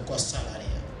in the coastal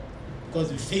area,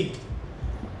 because we think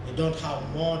we don't have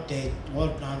more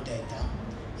ground data,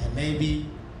 and maybe,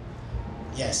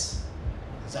 yes,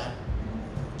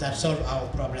 that solve our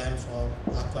problem for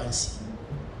accuracy.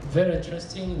 Very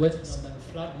interesting. West London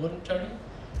flood monitoring.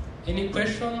 Any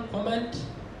question, comment?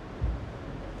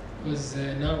 Because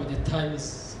now the time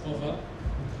is over.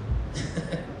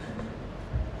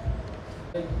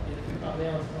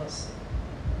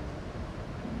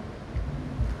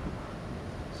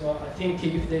 So I think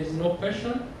if there is no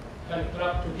question, can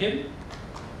clap to him.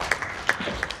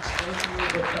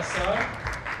 Thank you, Dr. Sar.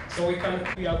 So we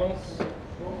are going to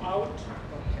go out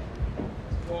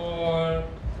for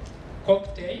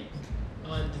cocktail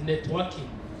and networking,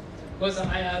 because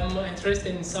I am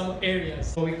interested in some areas.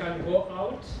 So we can go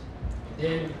out,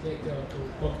 then we take to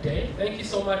cocktail. Thank you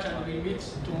so much, and we'll meet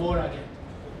tomorrow again.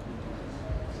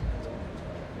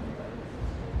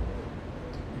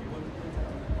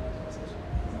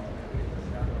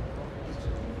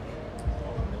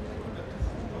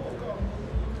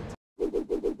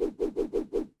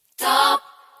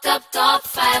 Top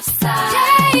 5 stars.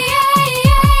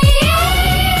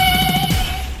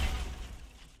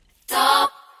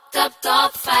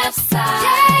 Top 5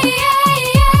 stars.